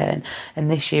campaign.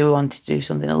 And this year we wanted to do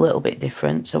something a little bit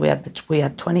different. So we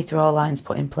had 20 throw lines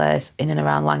put in place in and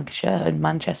around Lancashire and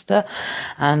Manchester,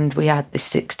 and we had this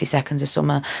 60 Seconds of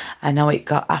Summer. I know it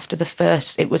got, after the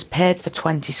first, it was paid for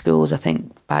 20 schools, I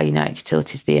think, by United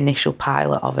Utilities, the initial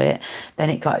pilot of it. Then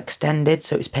it got extended,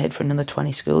 so it was paid for another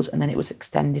 20 schools, and then it was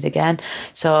extended again.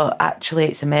 So actually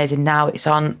it's amazing. Now it's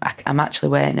on, I'm actually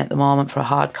waiting at the moment for a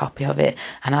hard copy of it,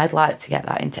 and I'd like to get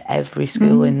that into every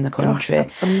school in the country. Gosh,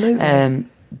 absolutely.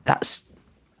 That's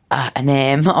an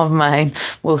aim of mine.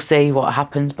 We'll see what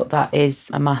happens, but that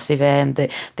is a massive aim.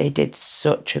 They did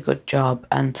such a good job,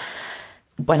 and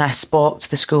when I spoke to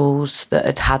the schools that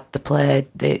had had the play,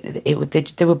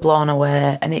 they were blown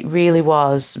away, and it really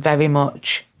was very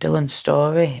much Dylan's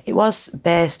story. It was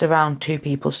based around two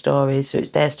people's stories, so it's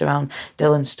based around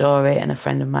Dylan's story and a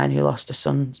friend of mine who lost a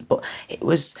son, but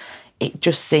it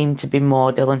just seemed to be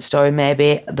more Dylan's story.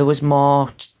 Maybe there was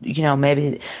more,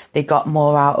 maybe they got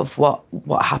more out of what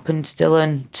happened to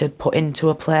Dylan to put into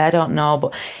a play, I don't know,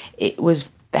 but it was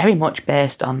very much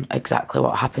based on exactly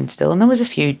what happened to Dylan. There was a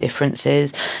few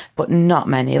differences, but not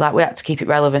many. Like, we had to keep it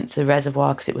relevant to the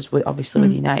reservoir because it was obviously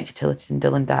with United Utilities, and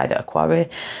Dylan died at a quarry.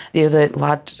 The other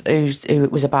lad who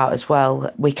it was about as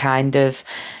well, we kind of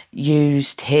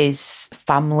used his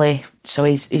family, so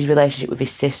his relationship with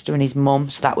his sister and his mum,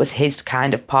 so that was his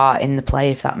kind of part in the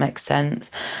play, if that makes sense.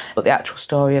 But the actual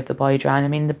story of the boy drowning, I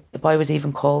mean, the boy was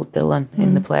even called Dylan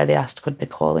in the play. They asked, could they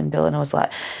call him Dylan? I was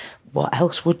like, what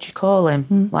else would you call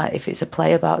him? Like, if it's a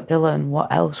play about Dylan, what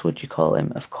else would you call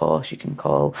him? Of course you can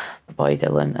call the boy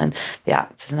Dylan. And the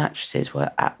actors and actresses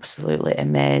were absolutely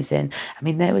amazing. I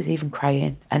mean, they was even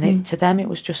crying, and to them it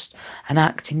was just an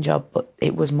acting job, but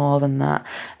it was more than that.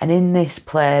 And in this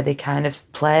play, they kind of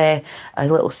play a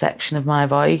little section of my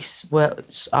voice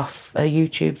off a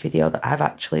YouTube video that I've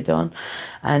actually done,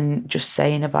 and just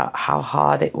saying about how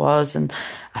hard it was. And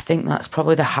I think that's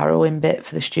probably the harrowing bit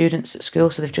for the students at school.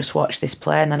 So they've just watched this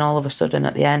play, and then all of a sudden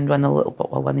at the end, when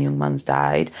the young man's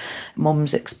died,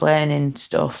 mum's explaining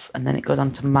stuff, and then it goes on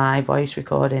to my voice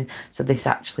recording. So this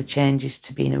actually changes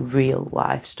to being a real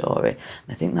life story. And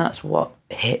I think that's what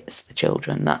hits the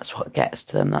children. That's what gets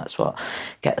to them. That's what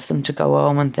gets them to go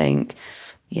home and think,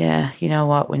 yeah, you know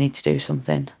what, we need to do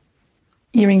something.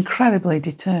 You're incredibly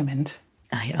determined.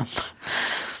 I am.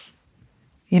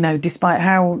 Despite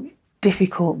how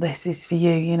difficult this is for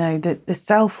you, the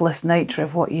selfless nature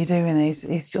of what you're doing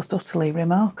is just utterly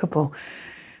remarkable.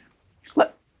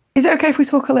 Look, is it okay if we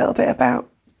talk a little bit about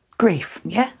grief?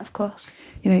 Yeah, of course.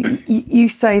 You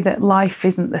say that life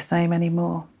isn't the same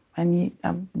anymore, and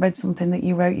I read something that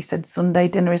you wrote. You said Sunday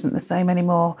dinner isn't the same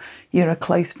anymore. You're a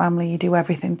close family, you do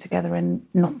everything together, and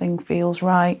nothing feels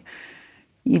right.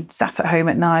 You sat at home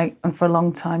at night, and for a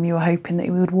long time you were hoping that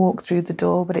you would walk through the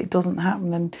door, but it doesn't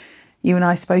happen. And you and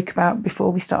I spoke about,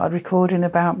 before we started recording,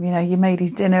 about, you made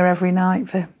his dinner every night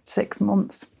for 6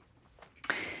 months.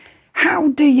 How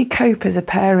do you cope as a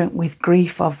parent with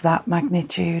grief of that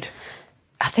magnitude?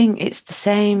 I think it's the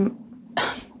same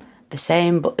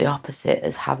but the opposite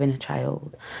as having a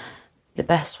child. The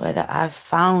best way that I've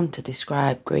found to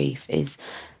describe grief is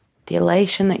the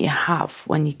elation that you have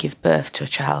when you give birth to a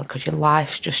child, because your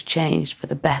life's just changed for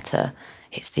the better.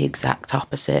 It's the exact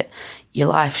opposite. Your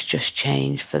life's just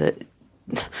changed for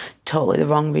totally the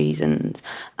wrong reasons.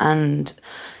 And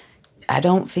I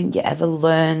don't think you ever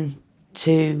learn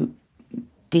to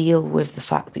deal with the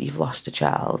fact that you've lost a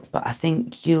child, but I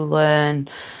think you learn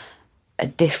a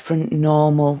different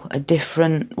normal, a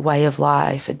different way of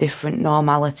life, a different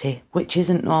normality, which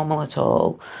isn't normal at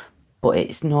all, but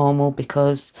it's normal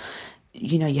because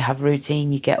you have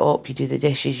routine. You get up, you do the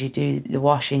dishes, you do the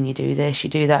washing, you do this, you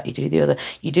do that, you do the other.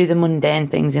 You do the mundane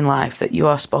things in life that you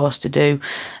are supposed to do.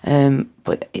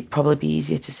 But it'd probably be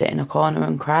easier to sit in a corner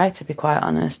and cry, to be quite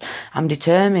honest. I'm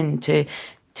determined to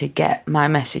get my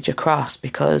message across,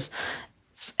 because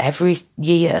every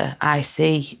year I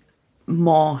see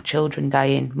more children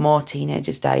dying, more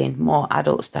teenagers dying, more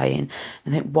adults dying.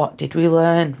 And think, what did we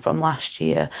learn from last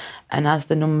year? And as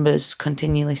the numbers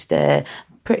continually stay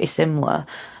pretty similar,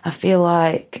 I feel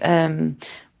like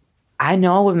I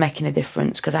know we're making a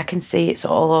difference, because I can see it's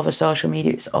all over social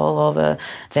media, it's all over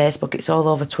Facebook, it's all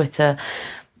over Twitter.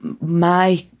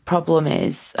 My problem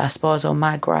is, I suppose, or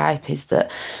my gripe is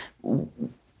that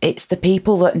it's the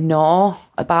people that know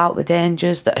about the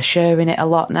dangers that are sharing it a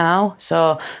lot now.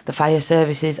 So the fire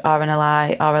services,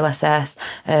 RNLI,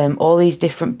 RLSS, all these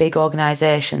different big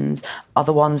organisations are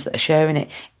the ones that are sharing it.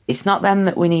 It's not them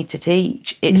that we need to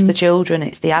teach. It's the children,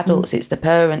 it's the adults, it's the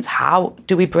parents. How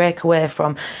do we break away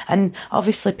from... And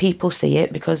obviously people see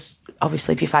it, because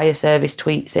obviously if your fire service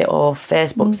tweets it or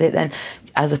Facebooks it, then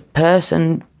as a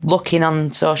person looking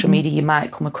on social media, you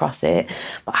might come across it.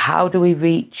 But how do we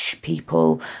reach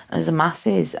people as a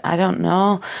masses? I don't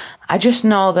know. I just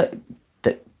know that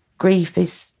grief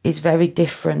is very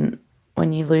different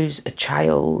when you lose a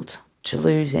child to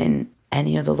losing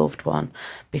any other loved one,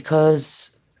 because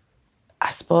I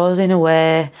suppose in a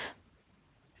way,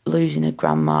 losing a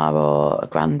grandma or a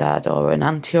granddad or an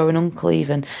auntie or an uncle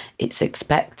even, it's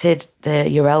expected. They're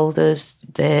your elders,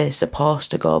 they're supposed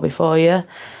to go before you.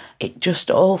 It just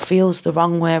all feels the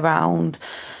wrong way around.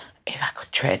 If I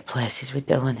could trade places with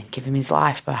Dylan and give him his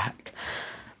life back,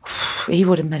 he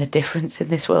would have made a difference in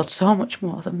this world so much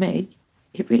more than me.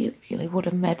 it really, really would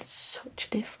have made such a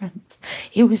difference.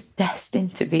 He was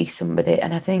destined to be somebody,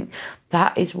 and I think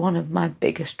that is one of my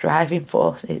biggest driving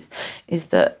forces, is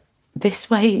that this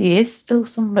way he is still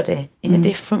somebody in a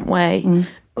different way,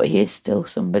 but he is still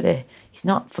somebody. He's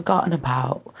not forgotten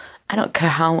about. I don't care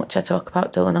how much I talk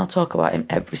about Dylan, I'll talk about him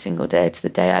every single day to the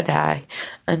day I die.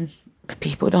 And if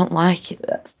people don't like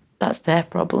it, that's their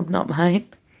problem, not mine.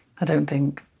 I don't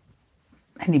think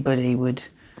anybody would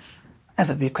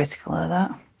ever be critical of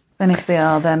that. And if they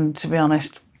are, then, to be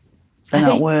honest, they're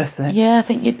not worth it. Yeah, I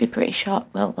think you'd be pretty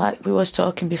shocked. Well, like we was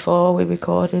talking before we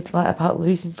recorded, like about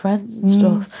losing friends and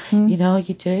stuff. You know,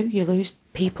 you do. You lose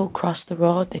people cross the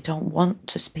road. They don't want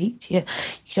to speak to you.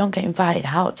 You don't get invited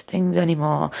out to things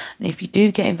anymore. And if you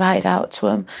do get invited out to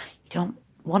them, you don't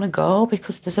want to go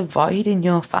because there's a void in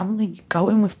your family. You're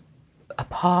going with a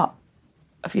part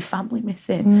of your family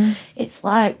missing. It's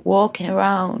like walking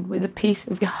around with a piece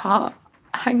of your heart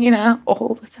hanging out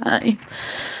all the time.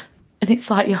 And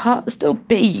it's like your heart still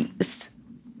beats,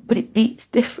 but it beats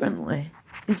differently.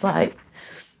 It's like,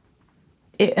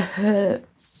 it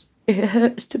hurts. It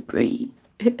hurts to breathe.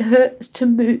 It hurts to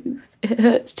move. It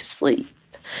hurts to sleep.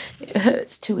 It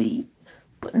hurts to eat.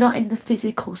 But not in the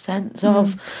physical sense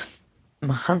of,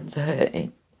 my hands are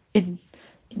hurting. In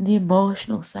the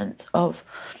emotional sense of,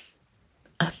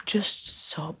 I'm just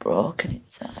so broken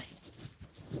inside.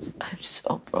 I'm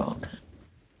so broken.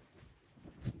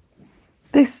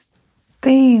 This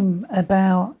theme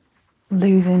about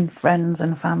losing friends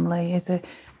and family is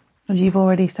as you've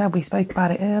already said, we spoke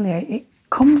about it earlier, it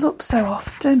comes up so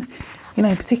often, you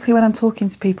know, particularly when I'm talking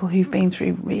to people who've been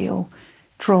through real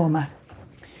trauma.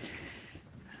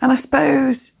 And I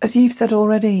suppose, as you've said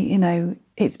already, you know,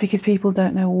 it's because people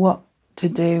don't know what to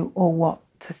do or what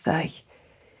to say.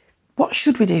 What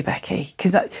should we do, Beckie?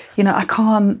 Because, you know, I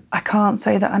can't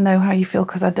say that I know how you feel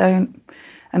because I don't.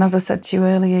 And as I said to you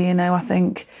earlier, you know, I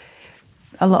think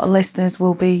a lot of listeners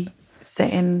will be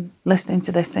sitting, listening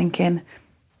to this thinking,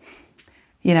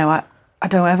 you know, I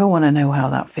don't ever want to know how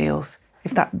that feels.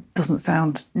 If that doesn't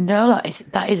sound... No,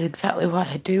 that is exactly why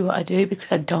I do what I do,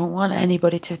 because I don't want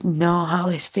anybody to know how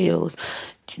this feels.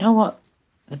 Do you know what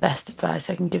the best advice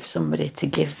I can give somebody to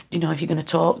give, you know, if you're going to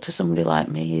talk to somebody like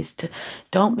me, is to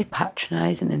don't be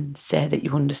patronising and say that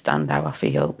you understand how I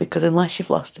feel, because unless you've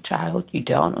lost a child, you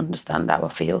don't understand how I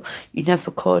feel. You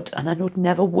never could, and I would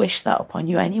never wish that upon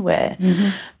you anyway.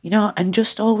 You know, and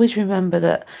just always remember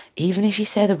that even if you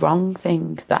say the wrong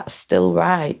thing, that's still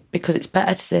right, because it's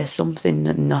better to say something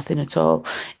than nothing at all.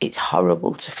 It's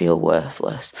horrible to feel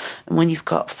worthless. And when you've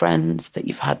got friends that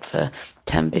you've had for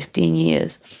 10, 15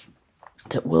 years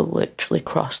that will literally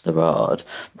cross the road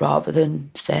rather than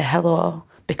say hello,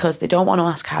 because they don't want to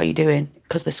ask how you're doing,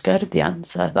 because they're scared of the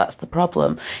answer. That's the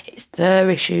problem. It's their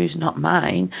issues, not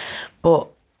mine. But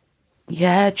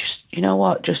yeah, just, you know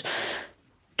what, just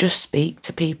speak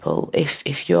to people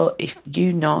if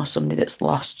you know somebody that's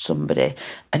lost somebody,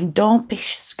 and don't be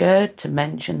scared to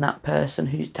mention that person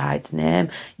who's died's name.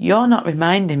 You're not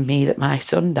reminding me that my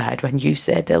son died when you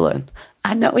say Dylan.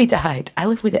 I know he died. I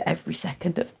live with it every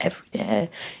second of every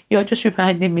day. You're just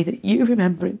reminding me that you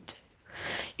remember him too.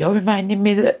 You're reminding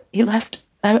me that he left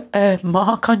a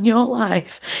mark on your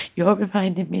life. You're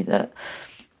reminding me that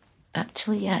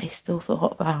actually, yeah, he's still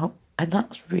thought about. And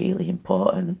that's really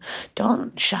important.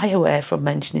 Don't shy away from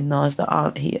mentioning those that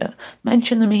aren't here.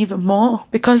 Mention them even more,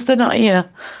 because they're not here.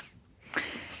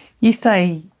 You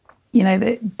say, you know,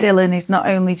 that Dylan is not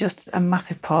only just a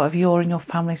massive part of your and your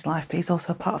family's life, but he's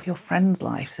also a part of your friends'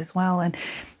 lives as well. And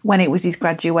when it was his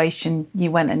graduation,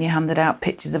 you went and you handed out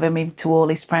pictures of him to all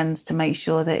his friends to make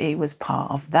sure that he was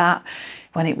part of that.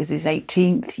 When it was his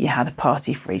 18th, you had a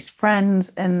party for his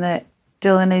friends, and that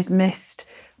Dylan is missed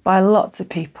by lots of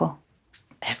people.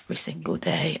 Every single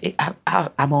day.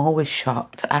 I'm always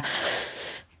shocked. My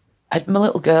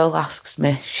little girl asks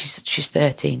me, she's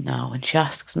 13 now, and she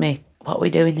asks me, what are we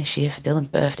doing this year for Dylan's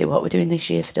birthday? What are we doing this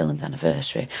year for Dylan's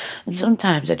anniversary? And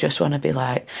sometimes I just want to be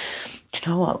like, do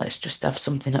you know what? Let's just have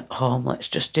something at home. Let's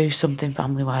just do something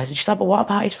family-wise. And she's like, but what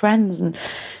about his friends? And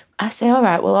I say, all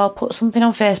right, well, I'll put something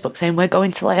on Facebook saying we're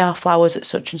going to lay our flowers at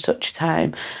such and such a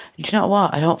time. And do you know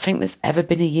what? I don't think there's ever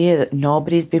been a year that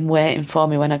nobody's been waiting for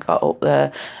me when I got up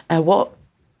there.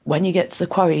 When you get to the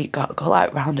quarry, you got to go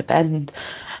like round a bend.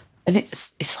 And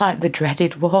it's like the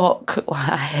dreaded walk. Like,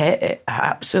 I hate it. I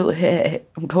absolutely hate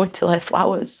it. I'm going to lay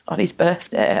flowers on his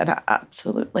birthday, and I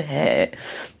absolutely hate it.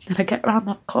 And I get round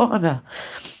that corner,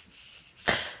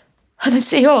 and I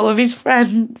see all of his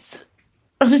friends,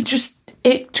 and it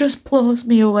just blows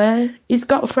me away. He's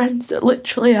got friends that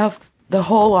literally have the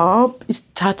whole arm is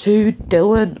tattooed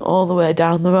Dylan all the way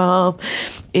down their arm.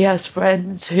 He has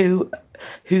friends who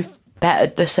who've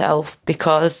bettered themselves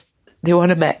because they want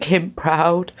to make him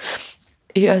proud.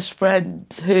 He has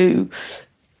friends who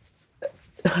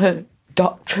are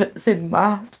doctorates in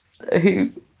maths,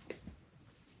 who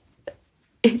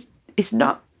it's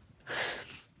not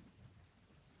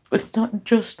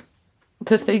just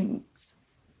the things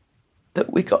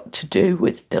that we got to do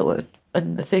with Dylan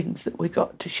and the things that we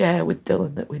got to share with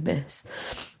Dylan that we miss.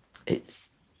 It's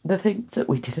the things that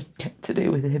we didn't get to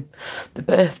do with him, the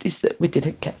birthdays that we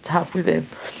didn't get to have with him.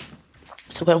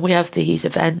 So when we have these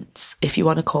events, if you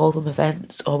want to call them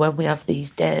events, or when we have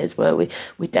these days where we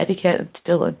dedicate them to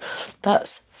Dylan,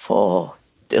 that's for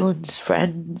Dylan's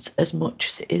friends as much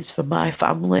as it is for my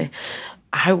family.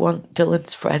 I want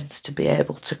Dylan's friends to be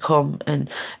able to come and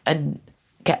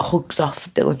get hugs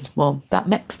off Dylan's mum. That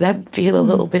makes them feel a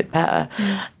little bit better.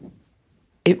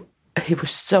 It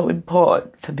was so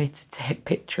important for me to take a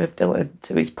picture of Dylan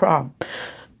to his prom.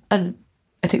 And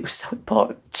it was so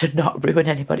important to not ruin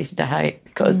anybody's night,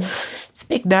 because it's a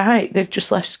big night. They've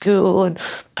just left school and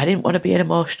I didn't want to be an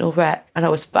emotional wreck, and I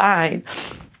was fine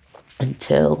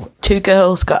until two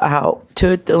girls got out,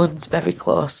 two of Dylan's very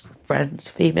close friends,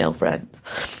 female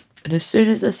friends. And as soon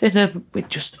as I seen them, we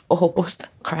just all busted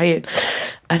crying.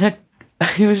 And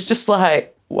he was just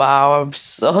like, wow, I'm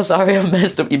so sorry I've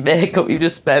messed up your makeup. You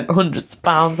just spent hundreds of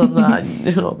pounds on that.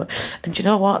 And you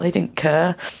know what? They didn't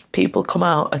care. People come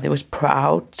out and they was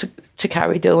proud to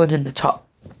carry Dylan in the top,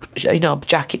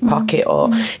 jacket pocket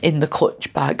or in the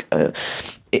clutch bag.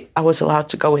 I was allowed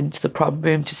to go into the prom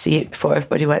room to see it before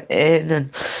everybody went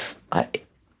in. And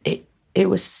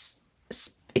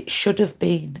it should have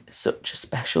been such a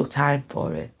special time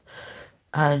for him.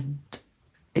 And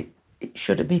it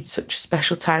should have been such a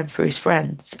special time for his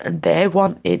friends, and they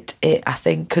wanted it, I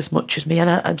think, as much as me. And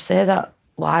I say that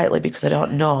lightly because I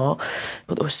don't know,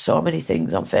 but there were so many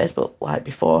things on Facebook like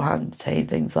beforehand saying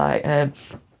things like,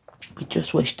 we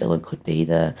just wish Dylan could be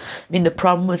there. I mean, the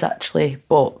prom was actually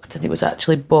booked, and it was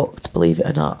actually booked, believe it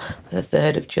or not, for the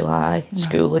 3rd of July. No.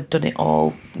 School had done it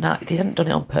all. They hadn't done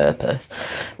it on purpose.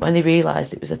 When they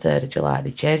realised it was the 3rd of July, they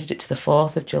changed it to the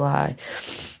 4th of July.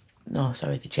 No,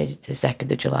 sorry, they changed it to the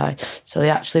 2nd of July. So they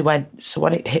actually went, so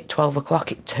when it hit 12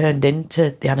 o'clock, it turned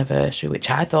into the anniversary, which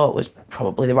I thought was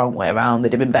probably the wrong way around.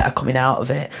 They'd have been better coming out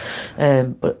of it.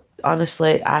 But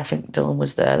honestly, I think Dylan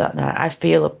was there that night. I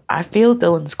feel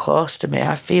Dylan's close to me.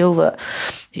 I feel that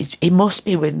he must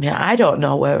be with me. I don't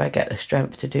know where I get the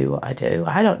strength to do what I do.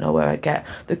 I don't know where I get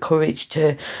the courage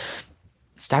to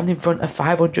stand in front of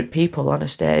 500 people on a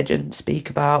stage and speak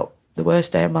about the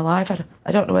worst day of my life.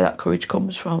 I don't know where that courage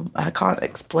comes from. I can't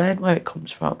explain where it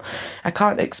comes from. I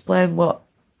can't explain what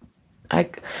I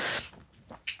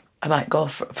might go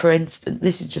for instance,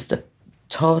 this is just a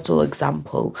total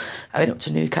example. I went up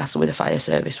to Newcastle with a fire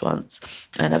service once,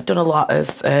 and I've done a lot of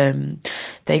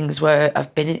things where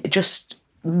I've been just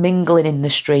mingling in the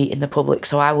street, in the public,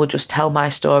 so I will just tell my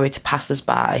story to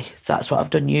passers-by. So that's what I've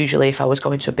done usually if I was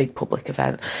going to a big public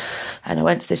event. And I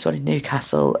went to this one in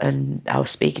Newcastle, and I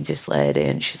was speaking to this lady,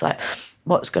 and she's like,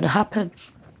 what's going to happen?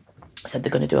 I said,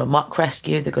 they're going to do a mock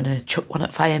rescue, they're going to chuck one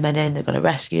at firemen in, they're going to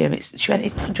rescue him. She went,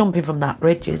 it's not jumping from that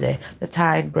bridge, is he? The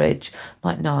Tyne Bridge.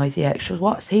 I'm like, no, is he? She was,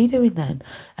 what's he doing then?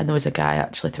 And there was a guy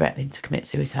actually threatening to commit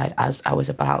suicide as I was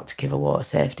about to give a water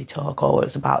safety talk, or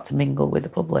was about to mingle with the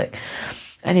public.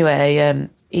 Anyway,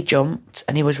 he jumped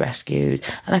and he was rescued,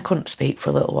 and I couldn't speak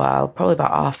for a little while, probably about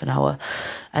half an hour.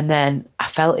 And then I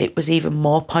felt it was even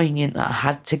more poignant that I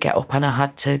had to get up and I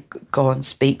had to go and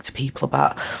speak to people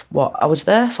about what I was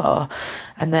there for.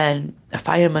 And then a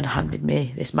fireman handed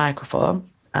me this microphone,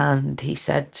 and he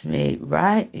said to me,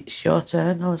 right, it's your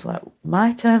turn. I was like,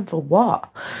 my turn for what?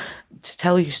 To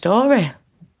tell your story.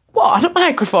 What, on a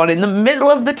microphone in the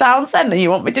middle of the town centre? You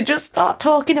want me to just start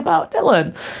talking about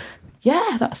Dylan?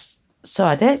 Yeah, so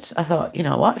I did. I thought, you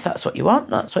know what, if that's what you want,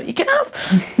 that's what you can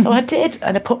have. So I did,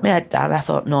 and I put my head down. I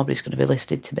thought, nobody's going to be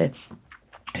listening to me.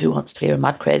 Who wants to hear a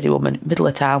mad, crazy woman middle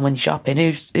of town when you're shopping?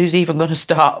 Who's even going to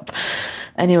stop?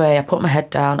 Anyway, I put my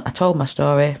head down. I told my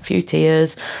story, a few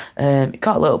tears. It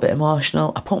got a little bit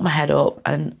emotional. I put my head up,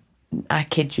 and I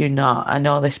kid you not, I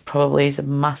know this probably is a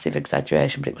massive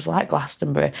exaggeration, but it was like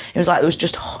Glastonbury. It was like there was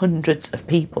just hundreds of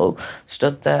people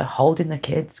stood there holding the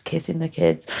kids, kissing the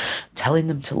kids, telling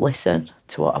them to listen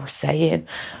to what I was saying.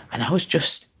 And I was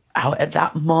just out at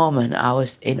that moment, I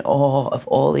was in awe of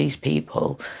all these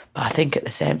people. But I think at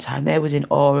the same time, they was in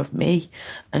awe of me.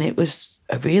 And it was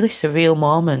a really surreal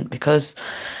moment, because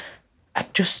I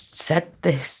just said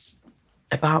this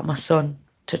about my son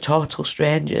to total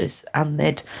strangers, and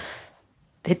they'd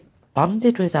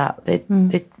bonded with that.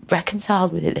 They'd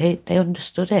reconciled with it. They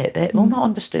understood it. Well, not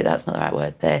understood it, that's not the right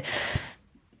word.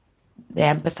 they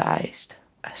empathised,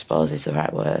 I suppose is the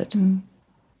right word.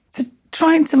 So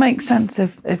trying to make sense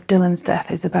of Dylan's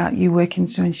death is about you working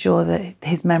to ensure that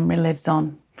his memory lives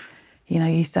on. You know,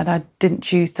 you said, I didn't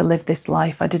choose to live this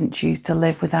life. I didn't choose to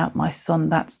live without my son.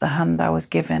 That's the hand I was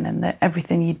given. And that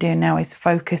everything you do now is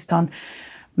focused on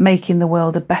making the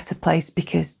world a better place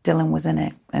because Dylan was in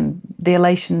it. And the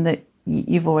elation that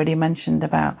you've already mentioned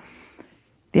about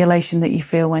the elation that you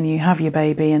feel when you have your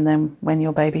baby and then when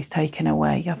your baby's taken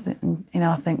away. I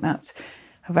think that's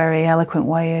a very eloquent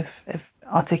way of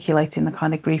articulating the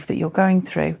kind of grief that you're going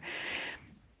through.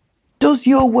 Does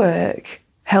your work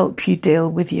help you deal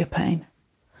with your pain?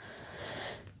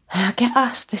 I get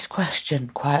asked this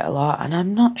question quite a lot and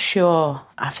I'm not sure.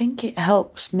 I think it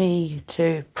helps me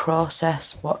to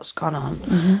process what's gone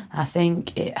on. I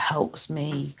think it helps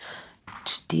me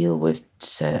to deal with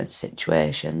certain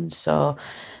situations. So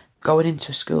going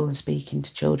into a school and speaking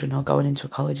to children, or going into a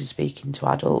college and speaking to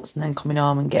adults, and then coming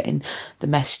home and getting the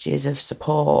messages of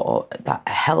support that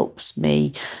helps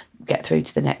me get through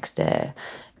to the next day.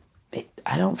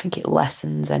 I don't think it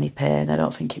lessens any pain. I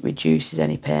don't think it reduces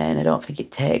any pain. I don't think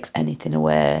it takes anything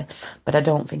away, but I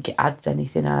don't think it adds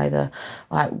anything either.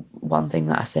 Like, one thing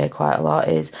that I say quite a lot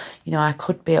is, you know, I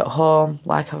could be at home,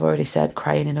 like I've already said,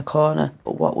 crying in a corner,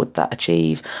 but what would that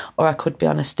achieve? Or I could be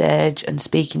on a stage and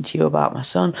speaking to you about my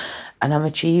son, and I'm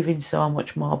achieving so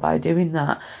much more by doing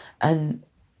that. And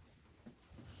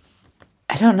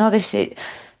I don't know, this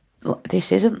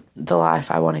isn't the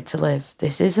life I wanted to live.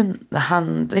 This isn't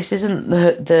this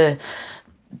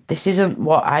isn't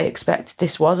what I expected.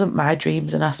 This wasn't my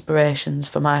dreams and aspirations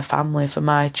for my family, for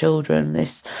my children.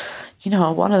 This, you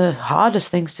know, one of the hardest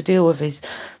things to deal with is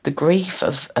the grief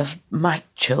of my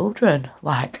children.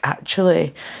 Like,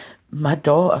 actually, my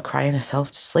daughter crying herself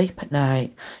to sleep at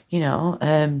night, you know.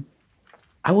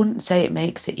 I wouldn't say it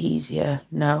makes it easier,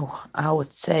 no. I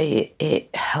would say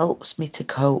it helps me to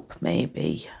cope,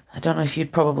 maybe. I don't know if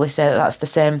you'd probably say that that's the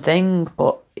same thing,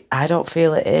 but I don't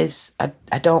feel it is.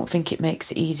 I don't think it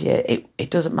makes it easier. It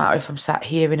doesn't matter if I'm sat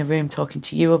here in a room talking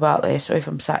to you about this, or if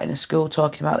I'm sat in a school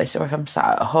talking about this, or if I'm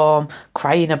sat at home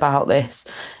crying about this.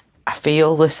 I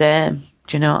feel the same.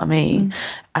 Do you know what I mean?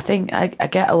 I think I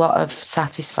get a lot of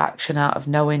satisfaction out of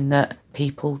knowing that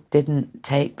people didn't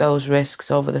take those risks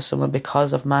over the summer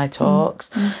because of my talks.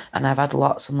 And I've had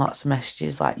lots and lots of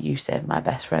messages like, you saved my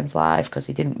best friend's life because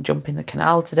he didn't jump in the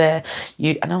canal today.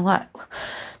 And I'm like,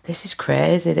 this is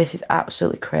crazy. This is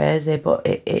absolutely crazy. But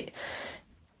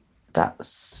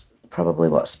that's probably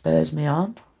what spurs me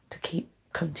on to keep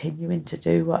continuing to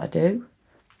do what I do.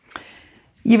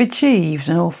 You've achieved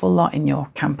an awful lot in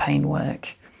your campaign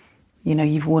work. You know,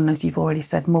 you've won, as you've already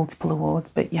said, multiple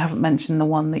awards, but you haven't mentioned the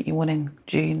one that you won in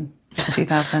June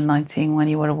 2019 when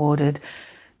you were awarded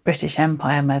British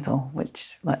Empire Medal,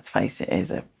 which, let's face it,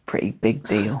 is a pretty big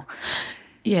deal.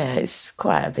 Yeah, it's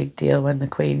quite a big deal when the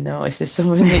Queen notices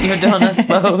something that you've done, I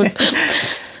suppose.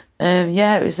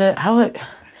 Yeah, it was I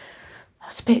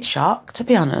was a bit shocked, to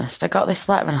be honest. I got this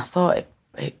letter and I thought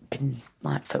it'd been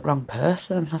like for the wrong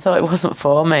person. I thought it wasn't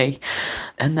for me.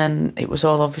 And then it was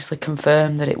all obviously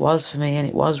confirmed that it was for me and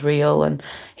it was real, and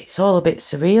it's all a bit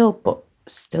surreal but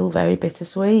still very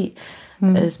bittersweet.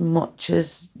 As much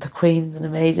as the Queen's an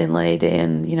amazing lady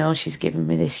and, you know, she's given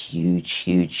me this huge,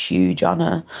 huge, huge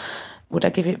honour, would I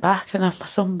give it back and have my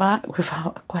son back?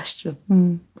 Without a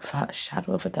question, without a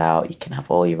shadow of a doubt. You can have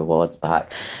all your awards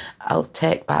back. I'll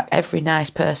take back every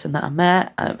nice person that I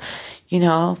met. You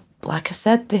know, like I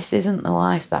said, this isn't the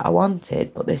life that I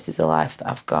wanted, but this is the life that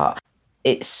I've got.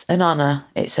 It's an honour.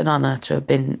 It's an honour to have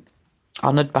been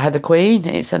honoured by the Queen.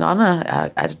 It's an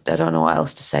honour. I don't know what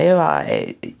else to say about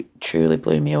it. It truly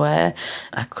blew me away.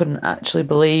 I couldn't actually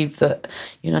believe that,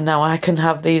 you know, now I can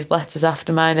have these letters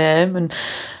after my name, and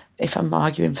if I'm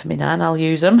arguing for my nan, I'll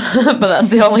use them, but that's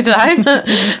the only time.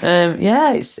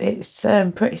 Yeah, it's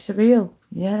pretty surreal,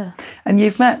 yeah. And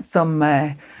you've met some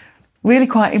really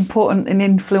quite important and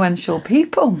influential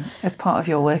people as part of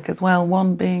your work as well,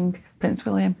 one being Prince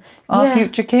William, our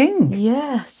future king.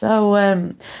 Yeah, so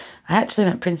I actually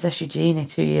met Princess Eugenie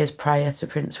 2 years prior to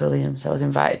Prince William, so I was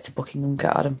invited to Buckingham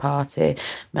Garden Party,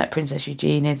 met Princess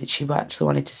Eugenie, that she actually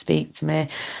wanted to speak to me.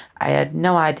 I had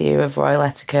no idea of royal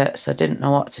etiquette, so I didn't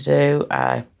know what to do.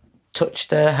 I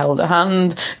touched her, held her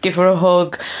hand, give her a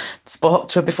hug, spoke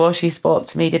to her before she spoke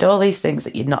to me, did all these things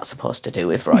that you're not supposed to do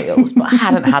with royals, but I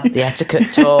hadn't had the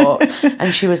etiquette taught,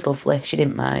 and she was lovely, she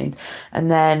didn't mind. And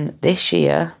then this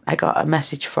year I got a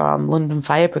message from London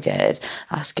Fire Brigade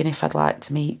asking if I'd like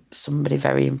to meet somebody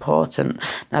very important.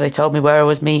 Now, they told me where I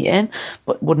was meeting,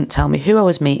 but wouldn't tell me who I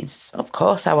was meeting. Of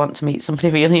course I want to meet somebody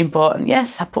really important.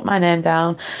 Yes, I put my name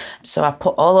down. So I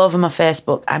put all over my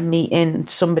Facebook, I'm meeting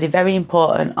somebody very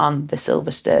important on the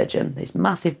Silver Sturgeon, this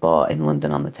massive boat in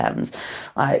London on the Thames,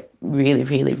 like really,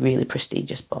 really, really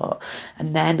prestigious boat.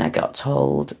 And then I got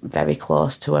told very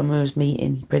close to when we was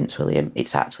meeting Prince William,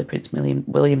 it's actually Prince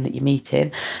William that you're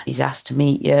meeting. He's asked to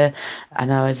meet you.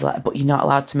 And I was like, but you're not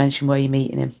allowed to mention where you're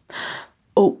meeting him.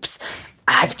 Oops.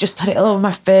 I've just had it all over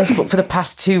my Facebook for the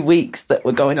past 2 weeks that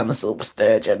we're going on the Silver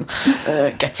Sturgeon.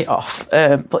 Get it off.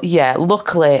 But yeah,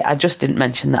 luckily I just didn't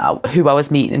mention who I was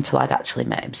meeting until I'd actually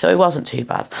met him. So it wasn't too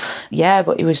bad. Yeah,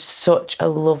 but he was such a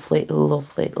lovely,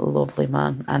 lovely, lovely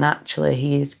man. And actually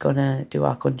he is going to do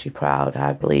our country proud,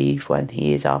 I believe, when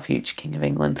he is our future King of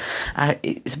England.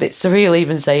 It's a bit surreal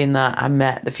even saying that. I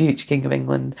met the future King of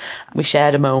England. We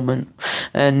shared a moment.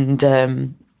 And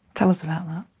tell us about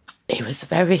that. It was a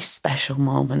very special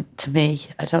moment to me.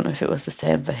 I don't know if it was the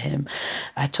same for him.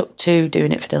 I took 2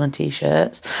 Doing It for Dylan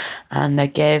t-shirts, and I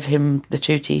gave him the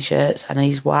 2 t-shirts, and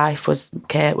his wife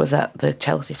Kate was at the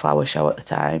Chelsea Flower Show at the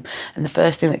time, and the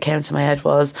first thing that came to my head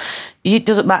was, it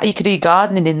doesn't matter, you could do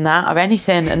gardening in that or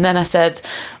anything. And then I said,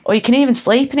 or you can even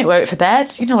sleep in it, wear it for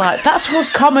bed. You know, like, that's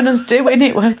what's common as doing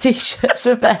it, wear t-shirts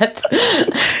for bed.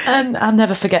 And I'll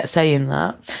never forget saying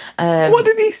that. What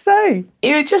did he say?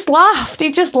 He just laughed.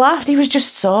 He was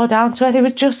just so down to earth. He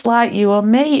was just like you or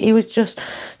me. He was just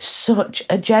such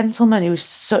a gentleman. He was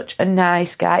such a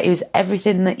nice guy. He was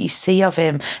everything that you see of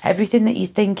him, everything that you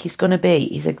think he's going to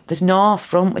be. There's no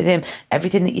front with him.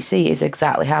 Everything that you see is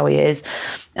exactly how he is.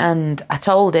 And I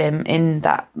told him in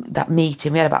that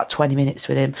meeting, we had about 20 minutes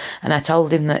with him, and I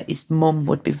told him that his mum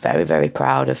would be very, very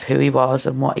proud of who he was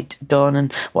and what he'd done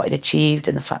and what he'd achieved,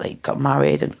 and the fact that he'd got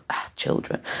married and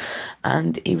children.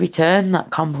 And he returned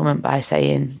that compliment by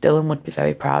saying, Dylan would be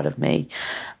very proud of me.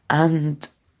 And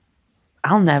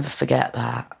I'll never forget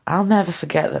that. I'll never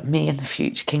forget that me and the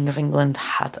future King of England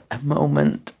had a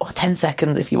moment, or 10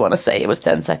 seconds if you want to say it was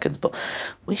 10 seconds, but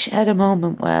we shared a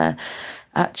moment where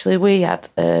actually we had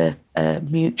a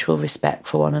mutual respect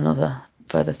for one another,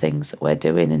 for the things that we're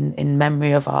doing in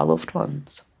memory of our loved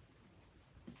ones.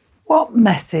 What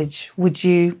message would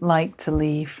you like to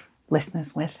leave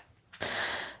listeners with?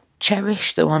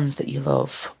 Cherish the ones that you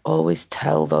love. Always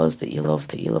tell those that you love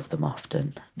them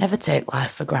often. Never take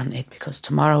life for granted, because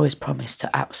tomorrow is promised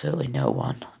to absolutely no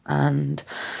one. And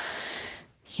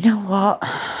you know what?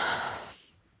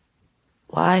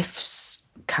 Life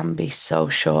can be so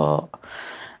short,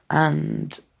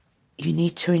 and you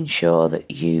need to ensure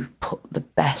that you put the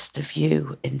best of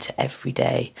you into every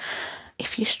day.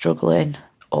 If you're struggling,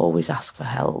 always ask for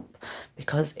help,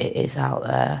 because it is out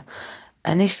there.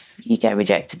 And if you get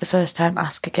rejected the first time,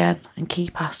 ask again and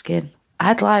keep asking.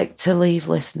 I'd like to leave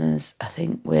listeners, I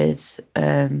think, with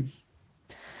the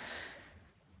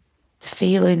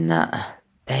feeling that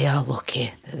they are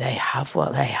lucky, that they have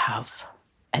what they have.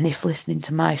 And if listening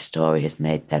to my story has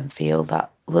made them feel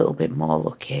that little bit more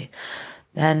lucky,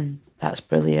 then that's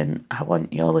brilliant. I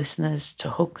want your listeners to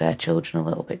hug their children a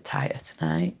little bit tighter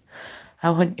tonight.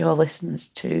 I want your listeners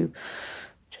to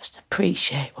just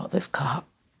appreciate what they've got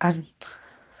and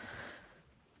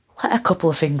let a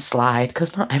couple of things slide,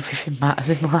 because not everything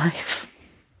matters in life.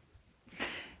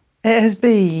 It has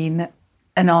been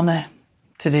an honour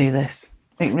to do this.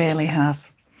 It really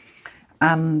has.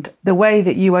 And the way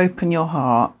that you open your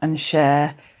heart and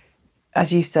share,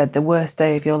 as you said, the worst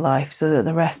day of your life, so that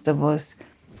the rest of us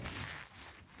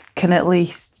can at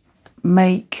least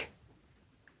make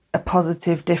a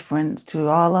positive difference to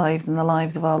our lives and the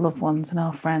lives of our loved ones and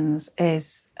our friends,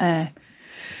 is a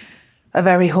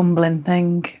very humbling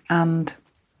thing. And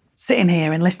sitting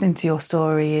here and listening to your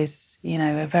story is,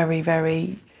 a very,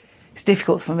 very... It's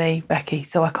difficult for me, Beckie,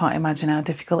 so I can't imagine how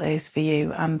difficult it is for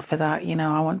you. And for that,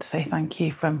 I want to say thank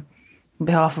you on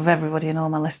behalf of everybody and all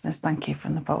my listeners. Thank you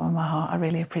from the bottom of my heart. I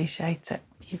really appreciate it.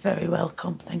 You're very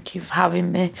welcome. Thank you for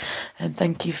having me, and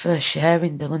thank you for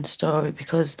sharing Dylan's story,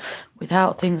 because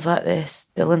without things like this,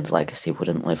 Dylan's legacy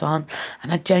wouldn't live on.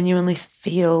 And I genuinely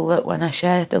feel that when I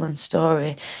share Dylan's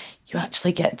story, you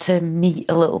actually get to meet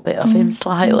a little bit of him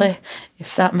slightly,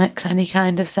 if that makes any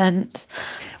kind of sense.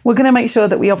 We're going to make sure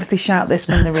that we obviously shout this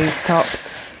from the rooftops.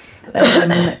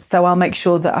 So I'll make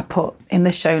sure that I put in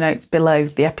the show notes below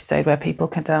the episode where people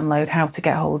can download how to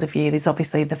get hold of you. There's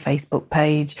obviously the Facebook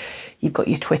page, you've got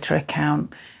your Twitter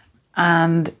account.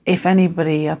 And if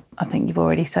anybody, I think you've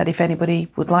already said, if anybody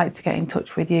would like to get in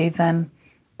touch with you, then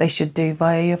they should do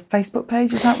via your Facebook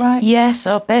page, is that right? Yeah,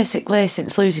 so basically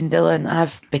since losing Dylan,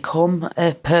 I've become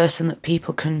a person that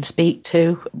people can speak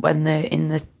to when they're in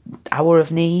the hour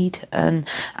of need, and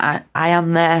I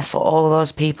am there for all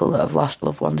those people that have lost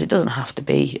loved ones. It doesn't have to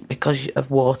be because of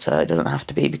water, it doesn't have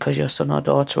to be because your son or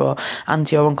daughter or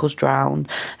auntie or uncle's drowned.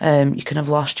 You can have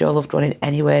lost your loved one in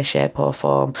any way, shape or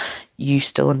form. You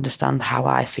still understand how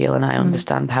I feel and I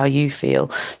understand how you feel.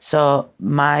 So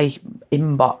my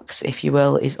inbox, if you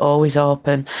will, is always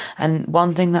open. And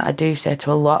one thing that I do say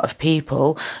to a lot of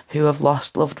people who have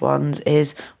lost loved ones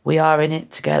is we are in it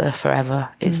together forever.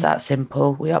 It's that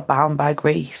simple. We are bound by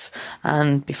grief.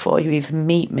 And before you even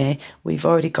meet me, we've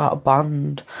already got a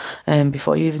bond.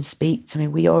 Before you even speak to me,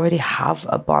 we already have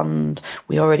a bond.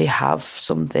 We already have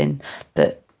something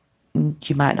that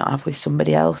you might not have with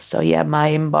somebody else. So yeah,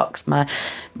 my inbox,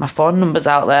 my phone number's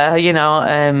out there, you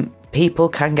know. People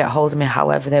can get hold of me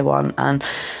however they want, and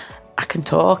I can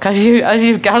talk, as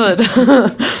you've gathered.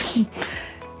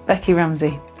 Beckie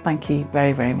Ramsay, thank you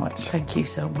very, very much. Thank you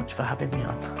so much for having me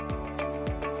on.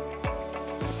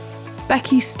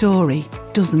 Beckie's story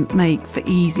doesn't make for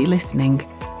easy listening.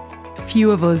 Few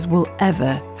of us will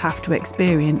ever have to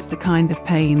experience the kind of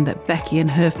pain that Beckie and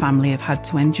her family have had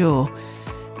to endure.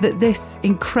 That this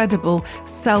incredible,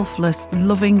 selfless,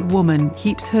 loving woman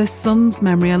keeps her son's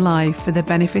memory alive for the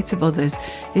benefit of others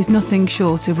is nothing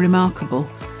short of remarkable.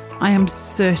 I am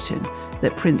certain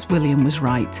that Prince William was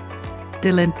right.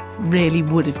 Dylan really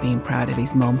would have been proud of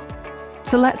his mum.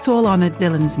 So let's all honour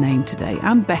Dylan's name today,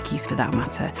 and Beckie's for that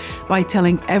matter, by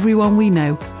telling everyone we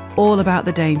know all about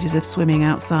the dangers of swimming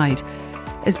outside.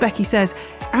 As Beckie says,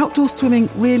 outdoor swimming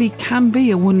really can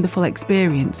be a wonderful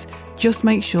experience. Just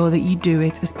make sure that you do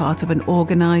it as part of an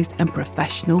organised and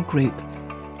professional group.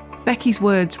 Beckie's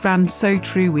words ran so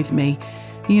true with me.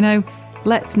 You know,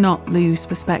 let's not lose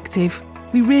perspective.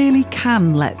 We really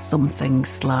can let some things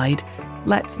slide.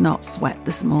 Let's not sweat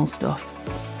the small stuff.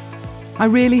 I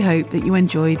really hope that you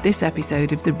enjoyed this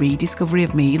episode of the Rediscovery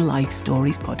of Me Life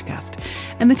Stories podcast,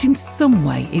 and that in some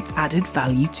way it's added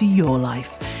value to your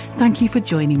life. Thank you for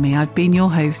joining me. I've been your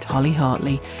host, Holly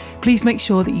Hartley. Please make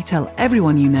sure that you tell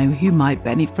everyone you know who might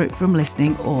benefit from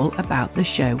listening all about the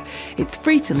show. It's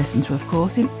free to listen to, of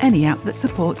course, in any app that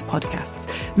supports podcasts.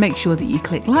 Make sure that you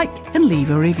click like and leave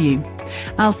a review.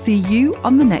 I'll see you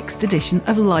on the next edition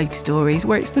of Life Stories,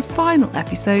 where it's the final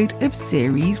episode of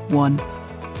Series 1.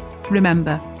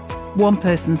 Remember, one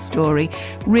person's story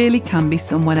really can be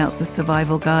someone else's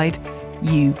survival guide.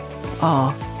 You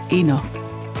are enough.